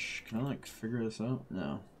prestige. Can I like figure this out?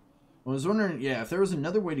 No. I was wondering, yeah, if there was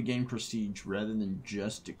another way to gain prestige rather than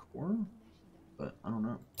just decor, but I don't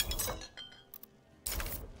know.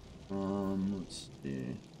 Let's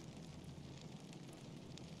see.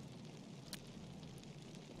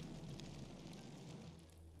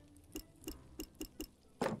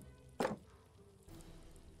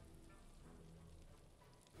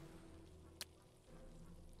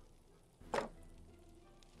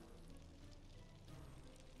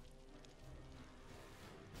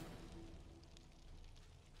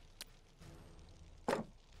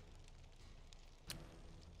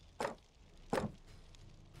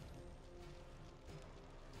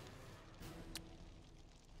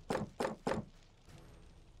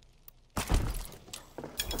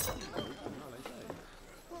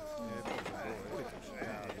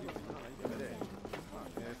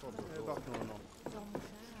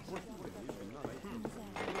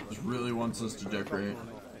 Really wants us to decorate.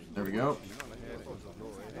 There we go.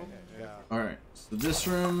 Alright, so this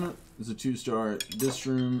room is a 2-star, this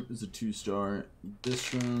room is a 2-star,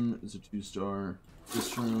 this room is a 2-star,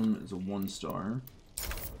 this room is a 1-star.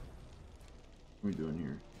 What are we doing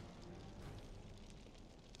here?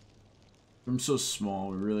 Room's so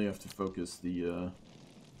small, we really have to focus the,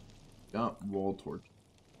 got wall torch.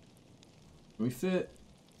 Can we fit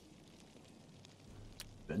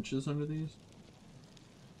benches under these?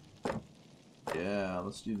 Yeah,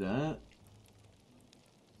 let's do that.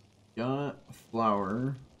 Got a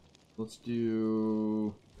flower. Let's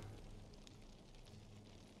do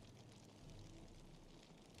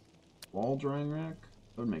wall drying rack.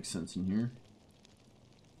 That would make sense in here.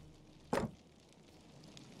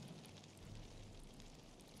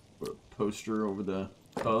 Put a poster over the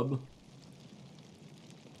tub.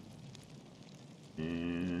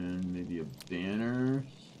 And maybe a banner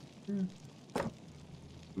here.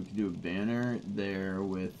 We could do a banner there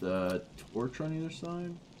with a torch on either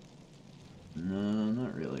side. No,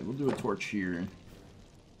 not really. We'll do a torch here.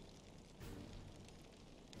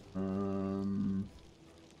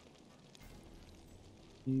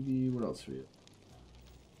 Maybe what else we have?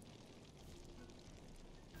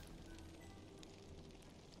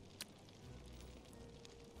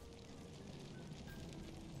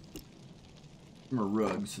 More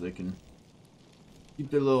rugs so they can keep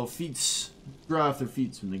their little feet dry off their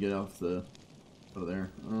feet when they get out of there.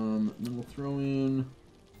 And then we'll throw in.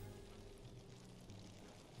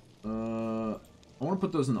 I want to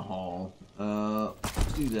put those in the hall.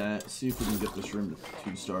 Let's do that. See if we can get this room to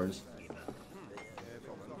 2 stars.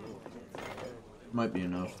 Might be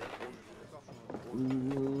enough.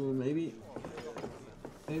 Ooh, maybe.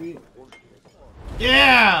 Maybe.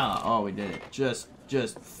 Yeah! Oh, we did it. Just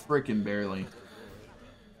Just freaking barely.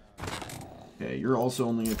 Okay, you're also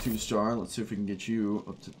only a 2-star. Let's see if we can get you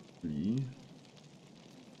up to 3.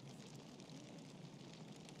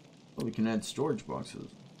 Oh, we can add storage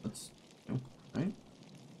boxes. That's right.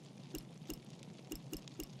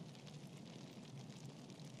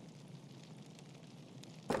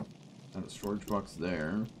 Add a storage box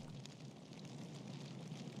there.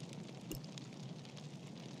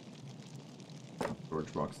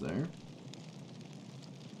 Storage box there.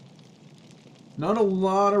 Not a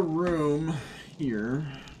lot of room here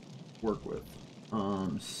to work with.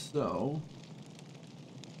 So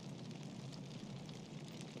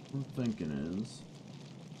what I'm thinking is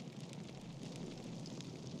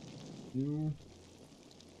 2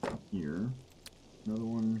 here, another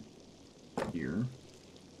one here.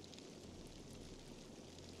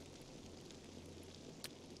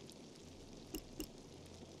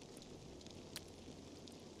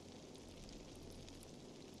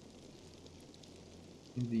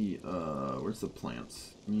 The where's the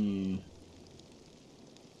plants? Me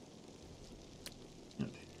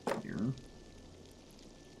here.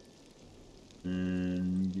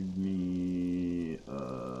 And give me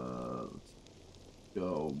let's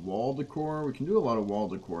go wall decor. We can do a lot of wall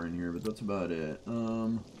decor in here, but that's about it.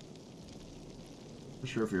 Not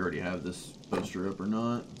sure if we already have this poster up or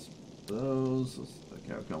not. Those.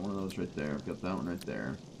 Okay, I've got one of those right there. I've got that one right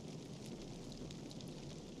there.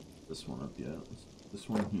 This one up yet. This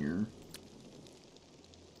one here.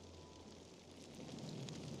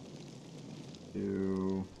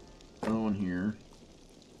 Do another one here.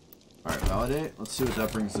 Alright, validate. Let's see what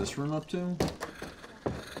that brings this room up to.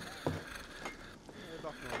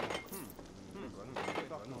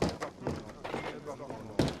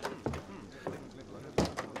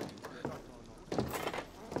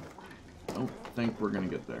 Don't think we're gonna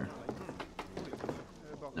get there.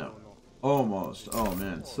 No. Almost. Oh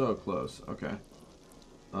man, so close. Okay.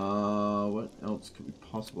 What else could we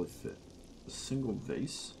possibly fit? A single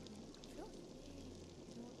vase?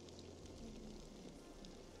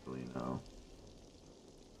 Really, no.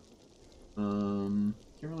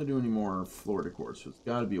 Can't really do any more floor decor, so it's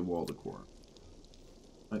got to be a wall decor.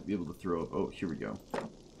 Might be able to throw up. Oh, here we go.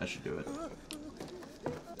 That should do it.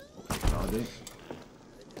 Okay, validate.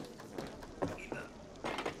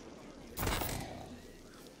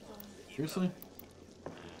 Seriously?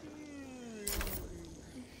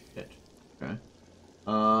 Hit. Okay.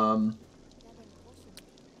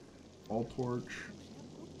 Wall torch.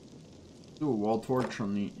 Do a wall torch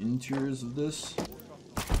on the interiors of this.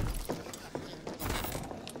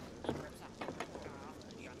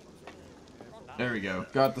 There we go.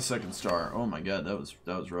 Got the 2nd star. Oh my god, that was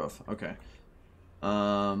rough. Okay.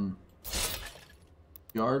 Yard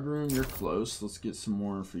room, you're close. Let's get some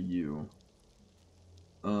more for you.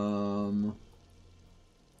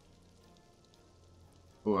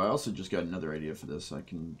 Oh, I also just got another idea for this I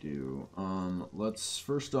can do. Let's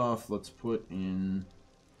first off, let's put in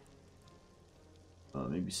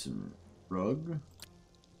maybe some rug.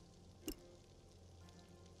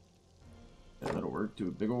 Yeah, that'll work. Do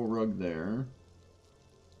a big old rug there.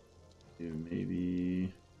 Do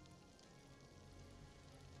maybe.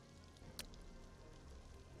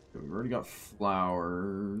 Okay, we've already got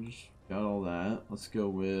flowers. Got all that. Let's go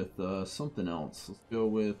with something else. Let's go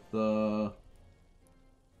with here,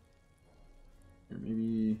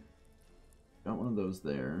 maybe got one of those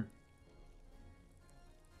there.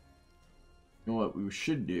 You know what we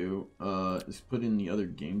should do is put in the other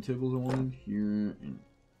game tables I wanted here and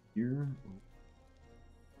here.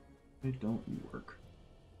 Why don't you work?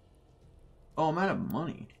 Oh, I'm out of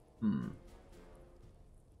money.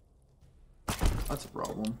 That's a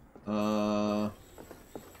problem. Are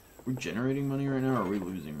we generating money right now, or are we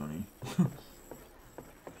losing money? I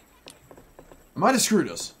might have screwed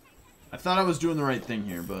us. I thought I was doing the right thing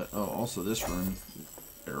here, but oh, also this room is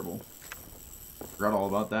terrible. Forgot all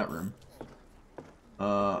about that room.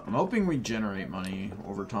 I'm hoping we generate money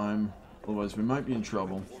over time, otherwise we might be in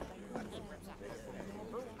trouble.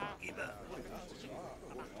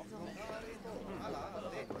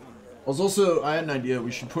 I had an idea.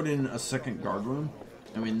 We should put in a 2nd guard room.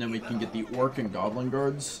 I mean, then we can get the orc and goblin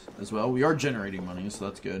guards as well. We are generating money, so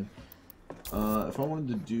that's good. If I wanted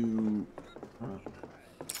to do...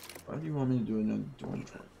 why do you want me to do another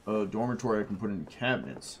dormitory? Oh, dormitory I can put in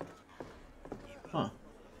cabinets. Huh.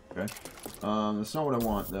 Okay. That's not what I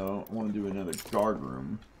want, though. I want to do another guard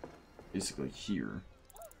room. Basically here.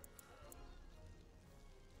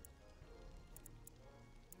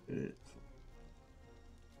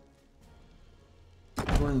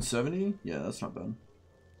 270? Yeah, that's not bad.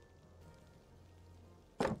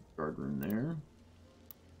 Guard room there.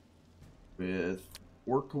 With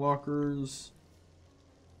orc lockers.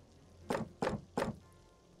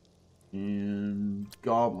 And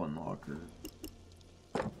goblin lockers.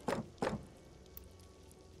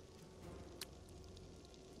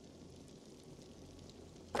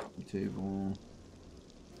 Table.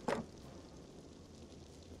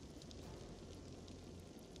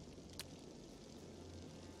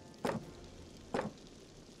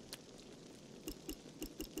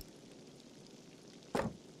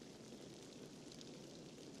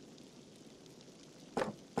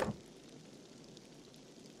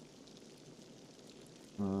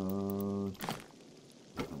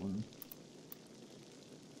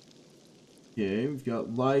 Okay, we've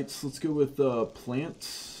got lights. Let's go with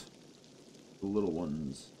plants. The little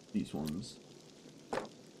ones. These ones.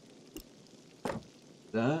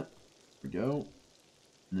 That. There we go.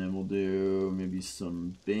 And then we'll do maybe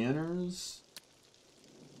some banners.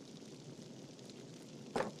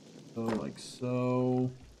 So, like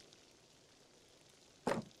so.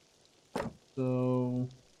 So.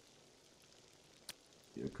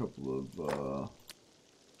 Get a couple of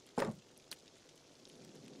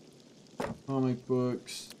comic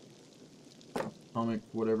books, comic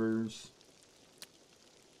whatevers.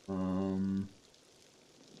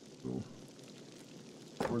 Cool.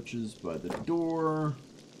 Torches by the door.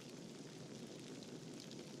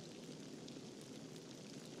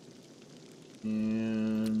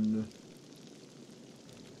 And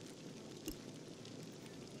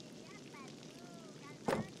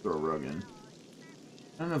throw a rug in.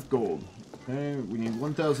 Not enough gold. Okay, we need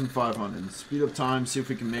 1,500. Speed up time, see if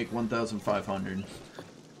we can make 1,500.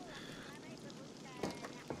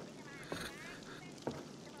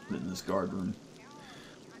 Put it in this guard room.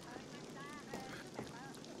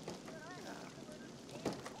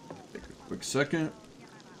 Take a quick second.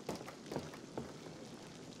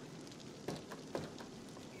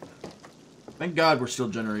 Thank God we're still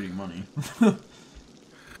generating money.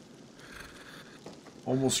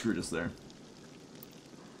 Almost screwed us there.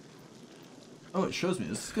 Oh, it shows me.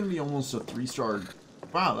 This is going to be almost a 3-star.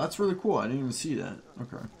 Wow, that's really cool. I didn't even see that.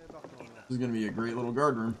 Okay. This is going to be a great little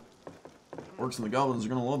guard room. Orcs and the goblins are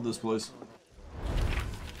going to love this place.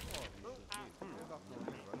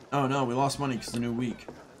 Oh no, we lost money because it's a new week.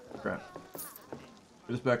 Crap.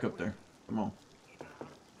 Get us back up there. Come on.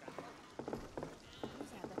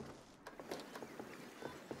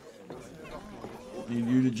 Need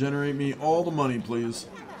you to generate me all the money, please.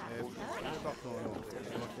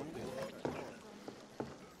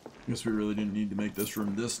 Guess we really didn't need to make this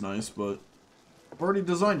room this nice, but I've already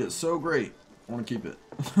designed it so great. I want to keep it.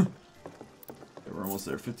 Okay, we're almost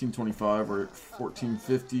there. 1525. We're at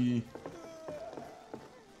 1450.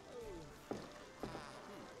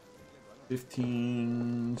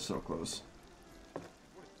 15. So close.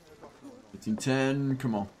 1510.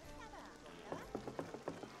 Come on.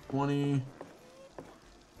 20.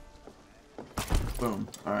 Boom.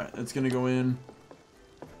 Alright, it's gonna go in.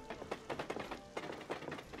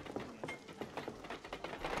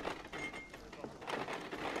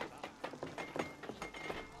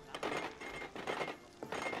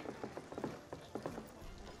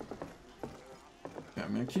 Okay,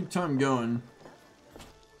 I'm gonna keep time going.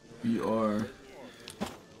 We are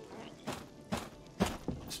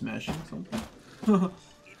smashing something.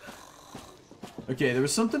 Okay, there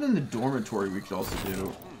was something in the dormitory we could also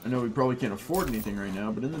do. I know we probably can't afford anything right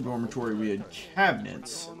now, but in the dormitory we had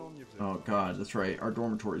cabinets. Oh god, that's right. Our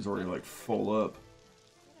dormitory is already like full up.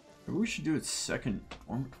 Maybe we should do a second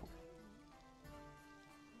dormitory.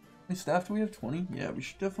 How many staff do we have? 20? Yeah, we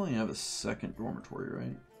should definitely have a second dormitory,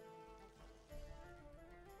 right?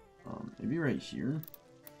 Maybe right here.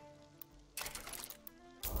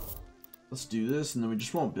 Let's do this, and then we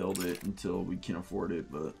just won't build it until we can afford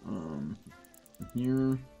it. But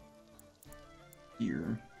here,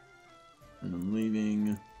 and I'm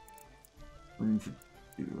leaving room for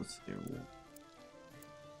 2. Let's do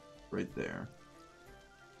right there.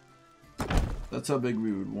 That's how big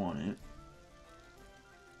we would want it.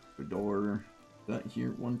 A door. That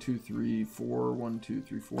here, 1, 2, 3, 4. 1, 2,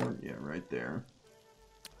 3, 4. Yeah, right there.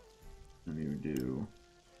 And we would do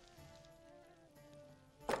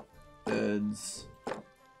beds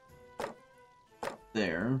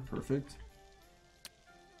there. Perfect.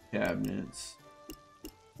 Cabinets.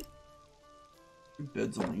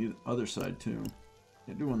 Beds on the other side too.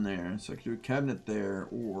 Can't do one there, so I could do a cabinet there,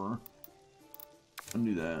 or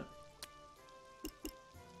undo that.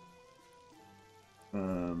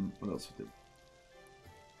 What else we did?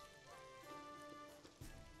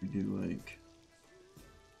 We do like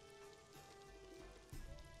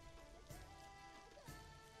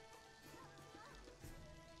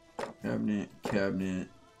cabinet, cabinet,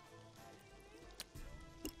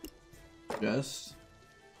 chest.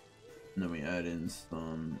 And then we add in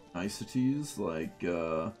some niceties like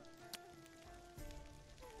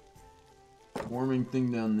warming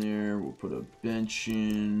thing down there. We'll put a bench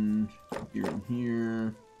in here and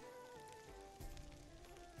here.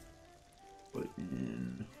 Put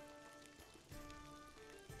in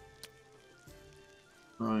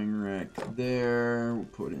drawing rack there. We'll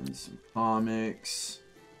put in some comics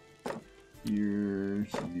here,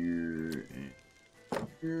 here, and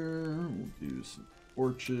here. We'll do some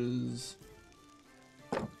torches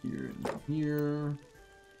here and here.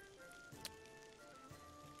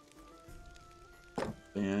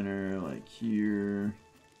 Banner like here.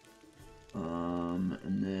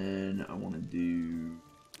 And then I want to do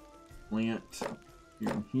plant here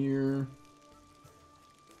and here.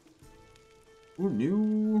 Ooh,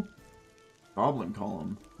 new goblin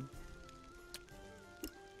column.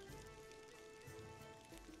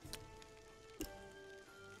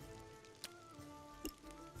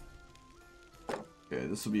 Okay,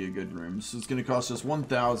 this will be a good room. So it's going to cost us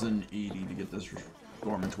 1,080 to get this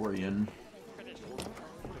dormitory in.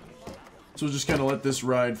 So we'll just kind of let this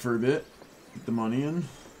ride for a bit. Get the money in.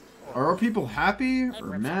 Are our people happy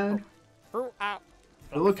or mad?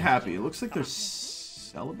 They look happy. It looks like they're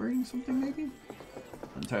celebrating something, maybe?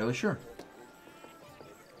 Not entirely sure.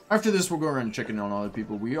 After this, we'll go around and check in on other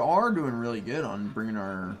people. We are doing really good on bringing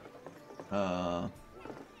our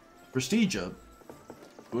prestige up.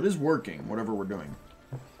 So it is working, whatever we're doing.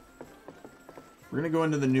 We're going to go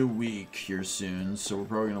into the new week here soon, so we're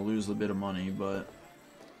probably going to lose a bit of money, but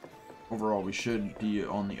overall we should be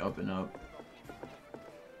on the up and up.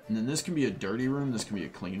 And then this can be a dirty room, this can be a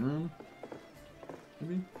clean room.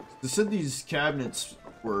 Maybe? They said these cabinets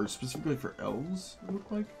were specifically for elves, it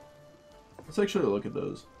looked like. Let's actually look at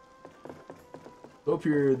those. So up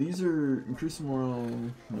here, these are increase the moral.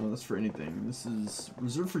 No, that's for anything. This is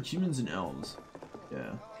reserved for humans and elves.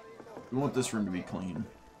 Yeah. We want this room to be clean.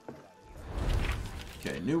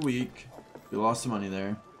 Okay, new week. We lost some money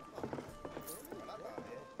there.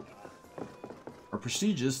 Our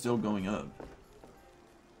prestige is still going up.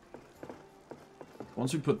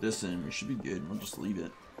 Once we put this in, we should be good. We'll just leave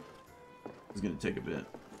it. It's gonna take a bit.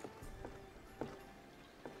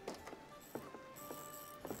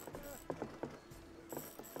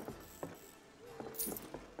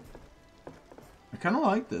 I kind of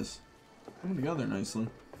like this. Coming together nicely.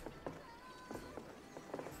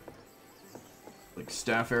 Like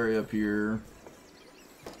staff area up here.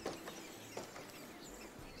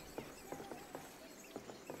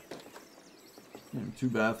 And 2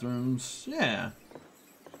 bathrooms. Yeah.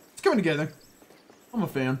 It's coming together. I'm a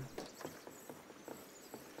fan.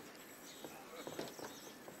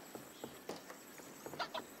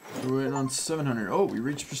 We're waiting on 700. Oh, we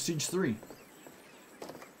reached Prestige 3.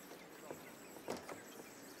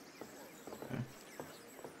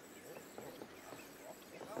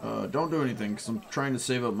 Don't do anything, because I'm trying to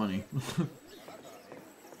save up money.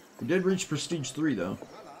 We did reach Prestige 3, though.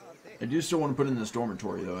 I do still want to put in this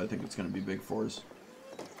dormitory, though. I think it's going to be big for us.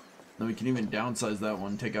 Then we can even downsize that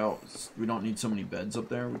one, take out... We don't need so many beds up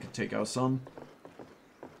there. We could take out some.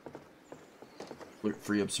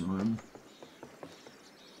 Free up some room.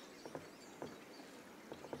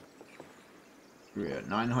 We're at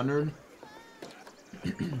 900.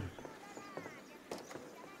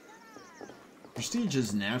 Prestige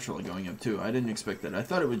is naturally going up too. I didn't expect that. I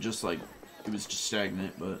thought it would just like it was just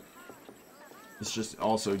stagnant, but it's just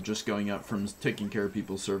also just going up from taking care of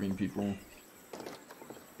people, serving people.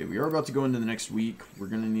 Okay, we are about to go into the next week. We're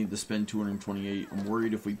gonna need to spend 228. I'm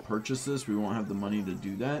worried if we purchase this, we won't have the money to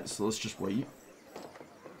do that. So let's just wait.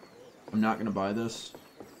 I'm not gonna buy this,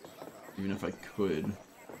 even if I could.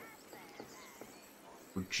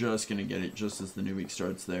 We're just gonna get it just as the new week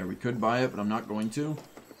starts there. We could buy it, but I'm not going to.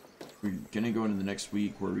 We're gonna go into the next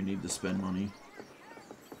week where we need to spend money.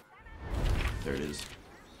 There it is.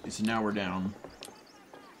 Okay, so now we're down.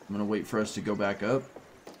 I'm gonna wait for us to go back up.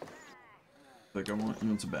 Like he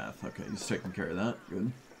wants a bath. Okay, he's taking care of that.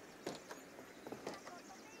 Good.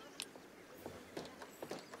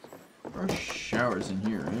 There are showers in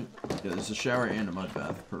here, right? Yeah, there's a shower and a mud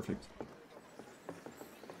bath. Perfect.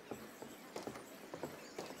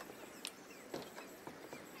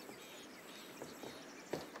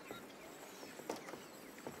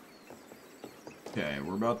 Okay,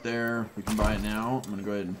 we're about there. We can buy it now. I'm going to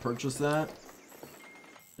go ahead and purchase that.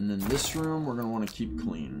 And then this room, we're going to want to keep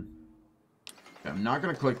clean. Okay, I'm not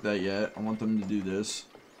going to click that yet. I want them to do this.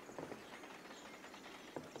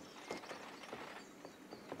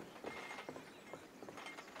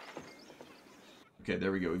 Okay,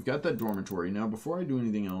 there we go. We've got that dormitory. Now, before I do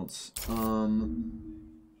anything else,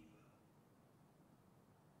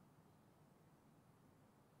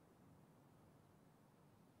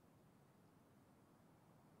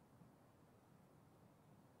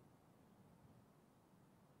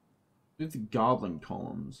 We have the goblin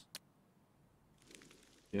columns.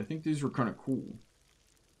 Yeah, I think these were kind of cool.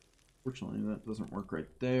 Fortunately, that doesn't work right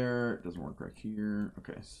there. It doesn't work right here.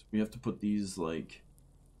 Okay, so we have to put these, like...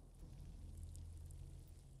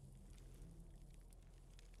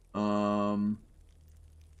 Ooh,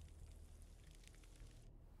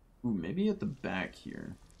 maybe at the back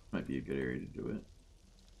here. Might be a good area to do it.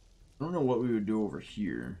 I don't know what we would do over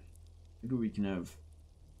here. Maybe we can have...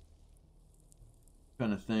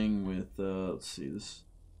 kind of thing with, let's see, this...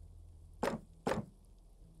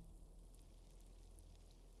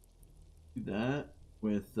 Do that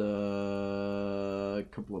with a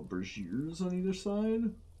couple of braziers on either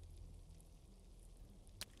side.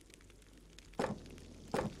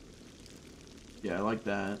 Yeah, I like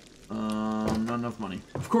that. Not enough money.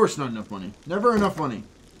 Of course not enough money. Never enough money.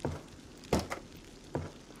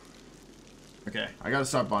 Okay, I gotta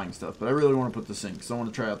stop buying stuff, but I really want to put this in because I want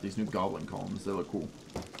to try out these new goblin columns. They look cool.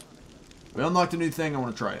 We unlocked a new thing, I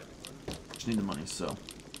want to try it. Just need the money, so. As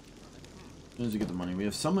soon as we get the money. We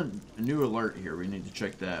have a new alert here. We need to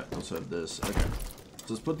check that. We also have this. Okay.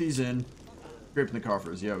 So let's put these in. Scraping the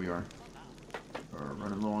coffers. Yeah, we are. We're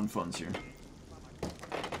running low on funds here.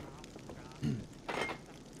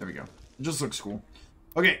 There we go. It just looks cool.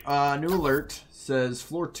 Okay, new alert. Says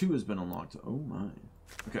floor 2 has been unlocked. Oh my.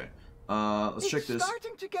 Okay. Let's check this. It's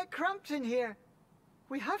starting to get cramped in here.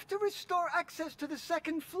 We have to restore access to the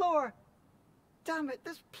 2nd floor. Damn it,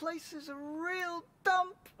 this place is a real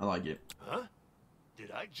dump. I like it. Huh? Did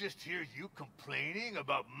I just hear you complaining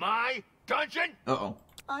about my dungeon? Uh-oh.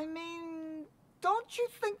 I mean, don't you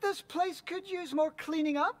think this place could use more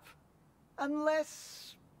cleaning up? And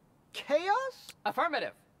less... chaos?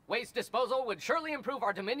 Affirmative. Waste disposal would surely improve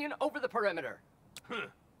our dominion over the perimeter. Huh.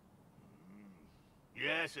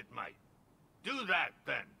 Yes, it might. Do that,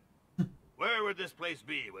 then. Where would this place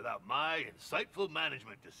be without my insightful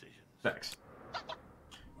management decisions? Thanks.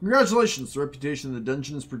 Congratulations, the reputation of the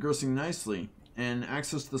dungeon is progressing nicely, and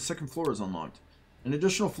access to the 2nd floor is unlocked. An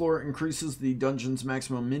additional floor increases the dungeon's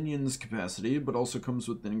maximum minions capacity, but also comes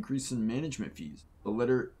with an increase in management fees. The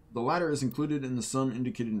latter is included in the sum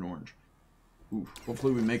indicated in orange. Ooh,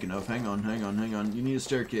 hopefully we make enough. Hang on. You need a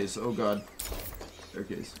staircase. Oh god.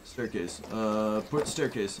 Staircase. Put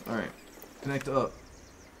staircase. Alright. Connect up.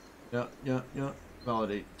 Yeah.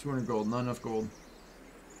 Validate. 200 gold. Not enough gold.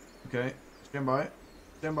 Okay. Stand by.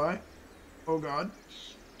 Oh god.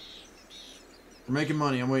 We're making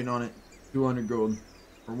money. I'm waiting on it. 200 gold.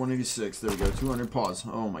 Or 186. There we go. 200. Pause.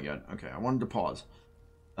 Oh my god. Okay. I wanted to pause.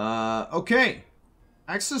 Okay.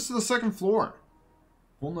 Access to the 2nd floor.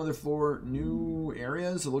 Whole nother floor. New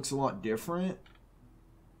areas. It looks a lot different.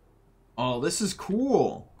 Oh, this is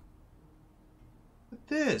cool. Look at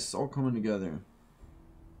this. All coming together.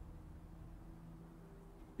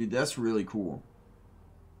 Dude, that's really cool.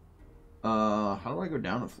 How do I go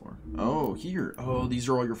down a floor? Oh, here. Oh, these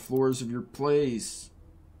are all your floors of your place.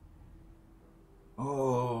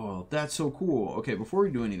 Oh, that's so cool. Okay, before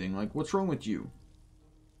we do anything, like, what's wrong with you?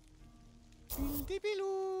 I'm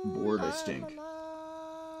bored, I stink.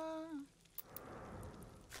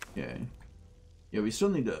 Okay. Yeah, we still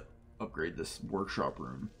need to upgrade this workshop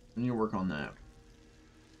room. I need to work on that.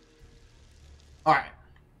 Alright.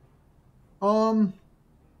 About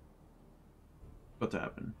to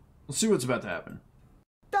happen. Let's see what's about to happen.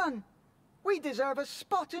 Done. We deserve a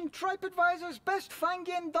spot in TripAdvisor's Best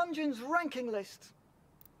Fangame Dungeons ranking list.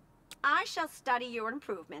 I shall study your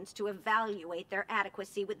improvements to evaluate their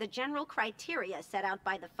adequacy with the general criteria set out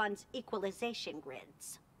by the fund's equalization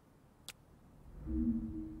grids.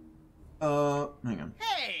 Hang on.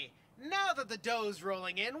 Hey, now that the dough's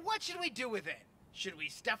rolling in, what should we do with it? Should we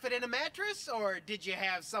stuff it in a mattress, or did you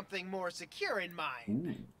have something more secure in mind?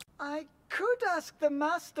 Ooh. I could ask the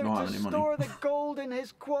master to store the gold in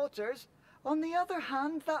his quarters. On the other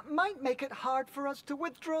hand, that might make it hard for us to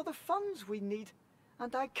withdraw the funds we need.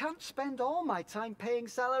 And I can't spend all my time paying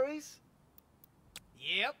salaries.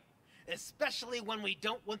 Yep. Especially when we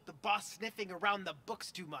don't want the boss sniffing around the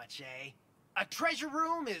books too much, eh? A treasure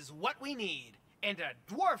room is what we need. And a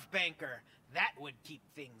dwarf banker. That would keep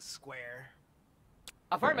things square.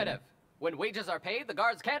 Affirmative. When wages are paid, the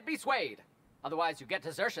guards can't be swayed. Otherwise, you get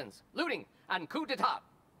desertions, looting, and coup d'etat.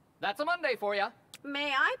 That's a Monday for you.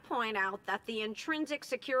 May I point out that the intrinsic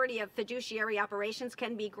security of fiduciary operations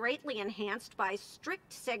can be greatly enhanced by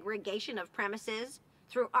strict segregation of premises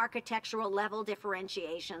through architectural level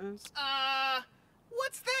differentiations?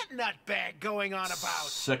 What's that nutbag going on about?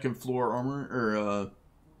 2nd floor armor, or,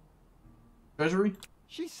 treasury?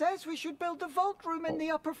 She says we should build a vault room in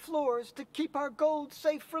the upper floors to keep our gold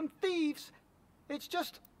safe from thieves. It's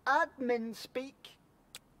just admin speak.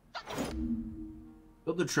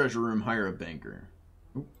 Build a treasure room, hire a banker.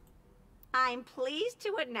 Oop. I'm pleased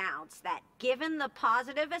to announce that given the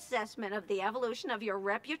positive assessment of the evolution of your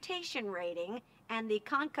reputation rating and the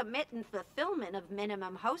concomitant fulfillment of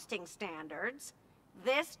minimum hosting standards,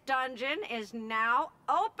 this dungeon is now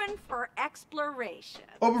open for exploration.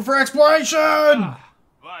 Open for exploration!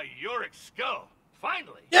 By Yorick Skull,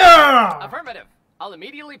 finally! Yeah! Affirmative. I'll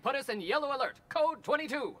immediately put us in yellow alert. Code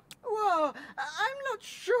 22. Whoa, I'm not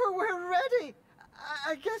sure we're ready.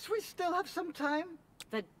 I guess we still have some time.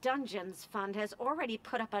 The Dungeons Fund has already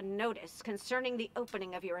put up a notice concerning the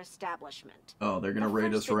opening of your establishment. Oh, they're gonna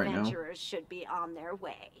raid us right now. Adventurers should be on their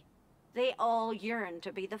way. They all yearn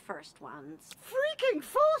to be the first ones. Freaking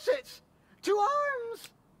faucets! To arms!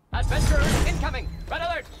 Adventurers incoming. Red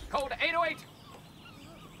alert. Code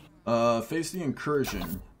 808. Face the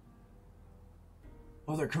incursion.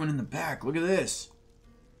 Oh, they're coming in the back. Look at this.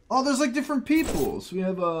 Oh, there's like different people. So we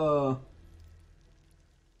have the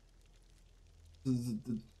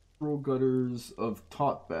Troll Gutters of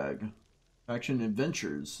Tot Bag. Faction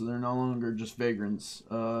Adventures. So they're no longer just vagrants.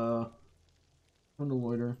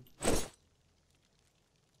 Loiter.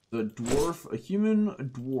 The dwarf, a human, a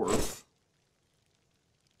dwarf,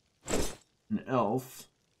 an elf,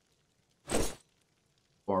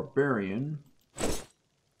 barbarian.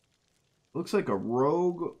 Looks like a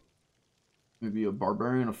rogue, maybe a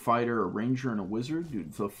barbarian, a fighter, a ranger, and a wizard. Dude,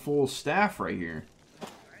 it's a full staff right here.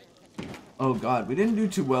 Oh god, we didn't do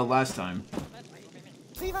too well last time.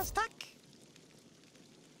 Leave us stuck.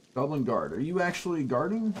 Goblin guard, are you actually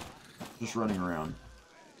guarding? Just running around.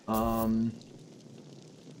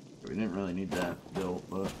 We didn't really need that built,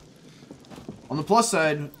 but on the plus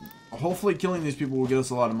side, hopefully killing these people will get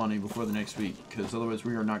us a lot of money before the next week, because otherwise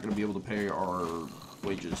we are not going to be able to pay our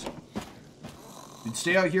wages. Dude,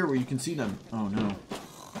 stay out here where you can see them. Oh no.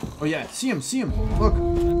 Oh yeah, see him, see him.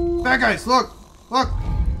 Look. Bad guys, look. Look.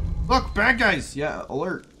 Look, bad guys. Yeah,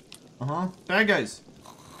 alert. Uh-huh. Bad guys.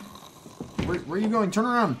 Where are you going? Turn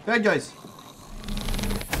around. Bad guys.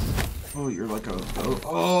 Oh, you're like a...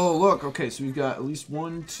 Oh, look. Okay, so we've got at least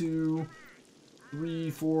 1, 2,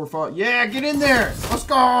 3, 4, 5. Yeah, get in there. Let's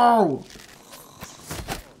go.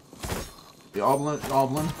 The Oblin.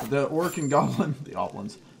 The Orc and Goblin. The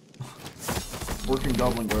Oblins. Orc and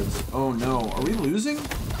Goblin guards. Oh, no. Are we losing?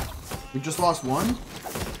 We just lost one?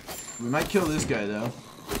 We might kill this guy, though.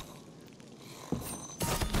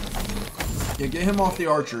 Yeah, get him off the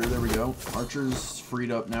archer. There we go. Archer's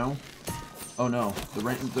freed up now. Oh no,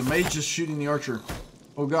 the mage is shooting the archer.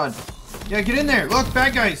 Oh god. Yeah, get in there. Look,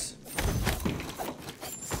 bad guys.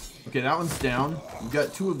 Okay, that one's down. We've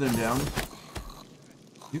got 2 of them down.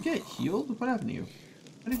 You get healed? What happened to you?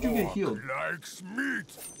 How did you get healed? Likes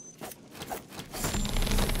meat.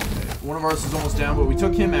 One of ours is almost down, but we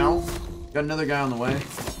took him out. Got another guy on the way.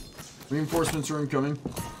 Reinforcements are incoming.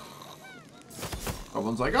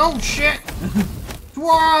 Goblin's like, oh shit!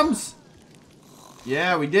 Dwarves!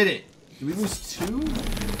 Yeah, we did it. Did we lose 2?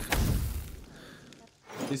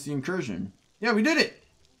 It's the incursion. Yeah, we did it!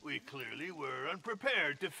 We clearly were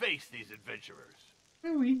unprepared to face these adventurers.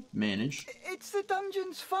 Yeah, we managed. It's the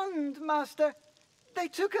Dungeons Fund, Master. They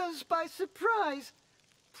took us by surprise.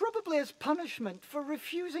 Probably as punishment for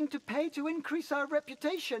refusing to pay to increase our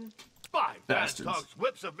reputation. By Bastards. Bastog's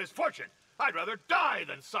whips of misfortune, I'd rather die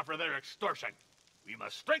than suffer their extortion. We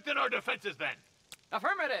must strengthen our defenses then.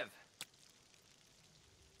 Affirmative.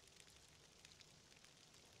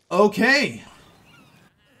 Okay.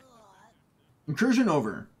 Incursion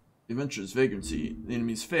over. The adventures, vagrancy. The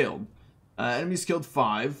enemies failed. Enemies killed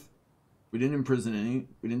 5. We didn't imprison any.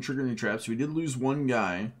 We didn't trigger any traps. We did lose 1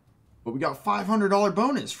 guy. But we got $500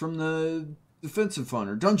 bonus from the defensive fund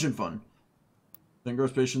or dungeon fund. Then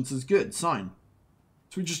gross patience is good. Sign.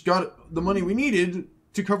 So we just got the money we needed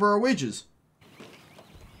to cover our wages.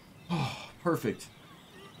 Oh, perfect.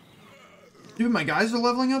 Dude, my guys are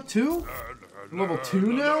leveling up too? Level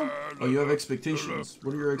 2 now? Oh, you have expectations.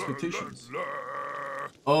 What are your expectations?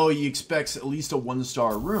 Oh, he expects at least a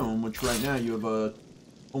 1-star room, which right now you have a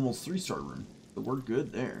almost 3-star room. So we're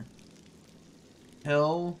good there.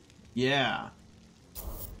 Hell yeah.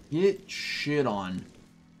 Get shit on.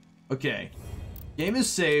 Okay. Game is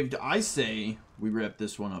saved. I say we wrap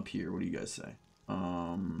this one up here. What do you guys say?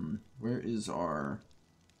 Where is our...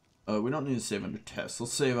 we don't need to save under test.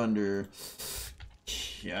 Let's save under...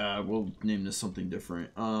 Yeah, we'll name this something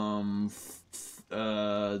different.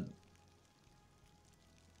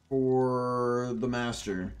 For the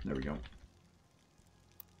master. There we go.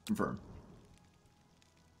 Confirm.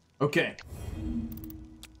 Okay.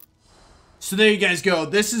 So there you guys go.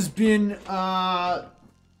 This has been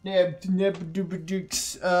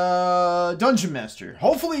Dungeon Master.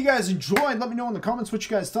 Hopefully you guys enjoyed. Let me know in the comments what you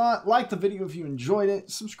guys thought. Like the video if you enjoyed it.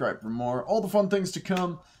 Subscribe for more. All the fun things to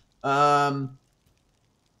come. And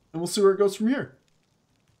we'll see where it goes from here.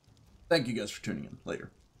 Thank you guys for tuning in.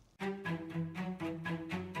 Later.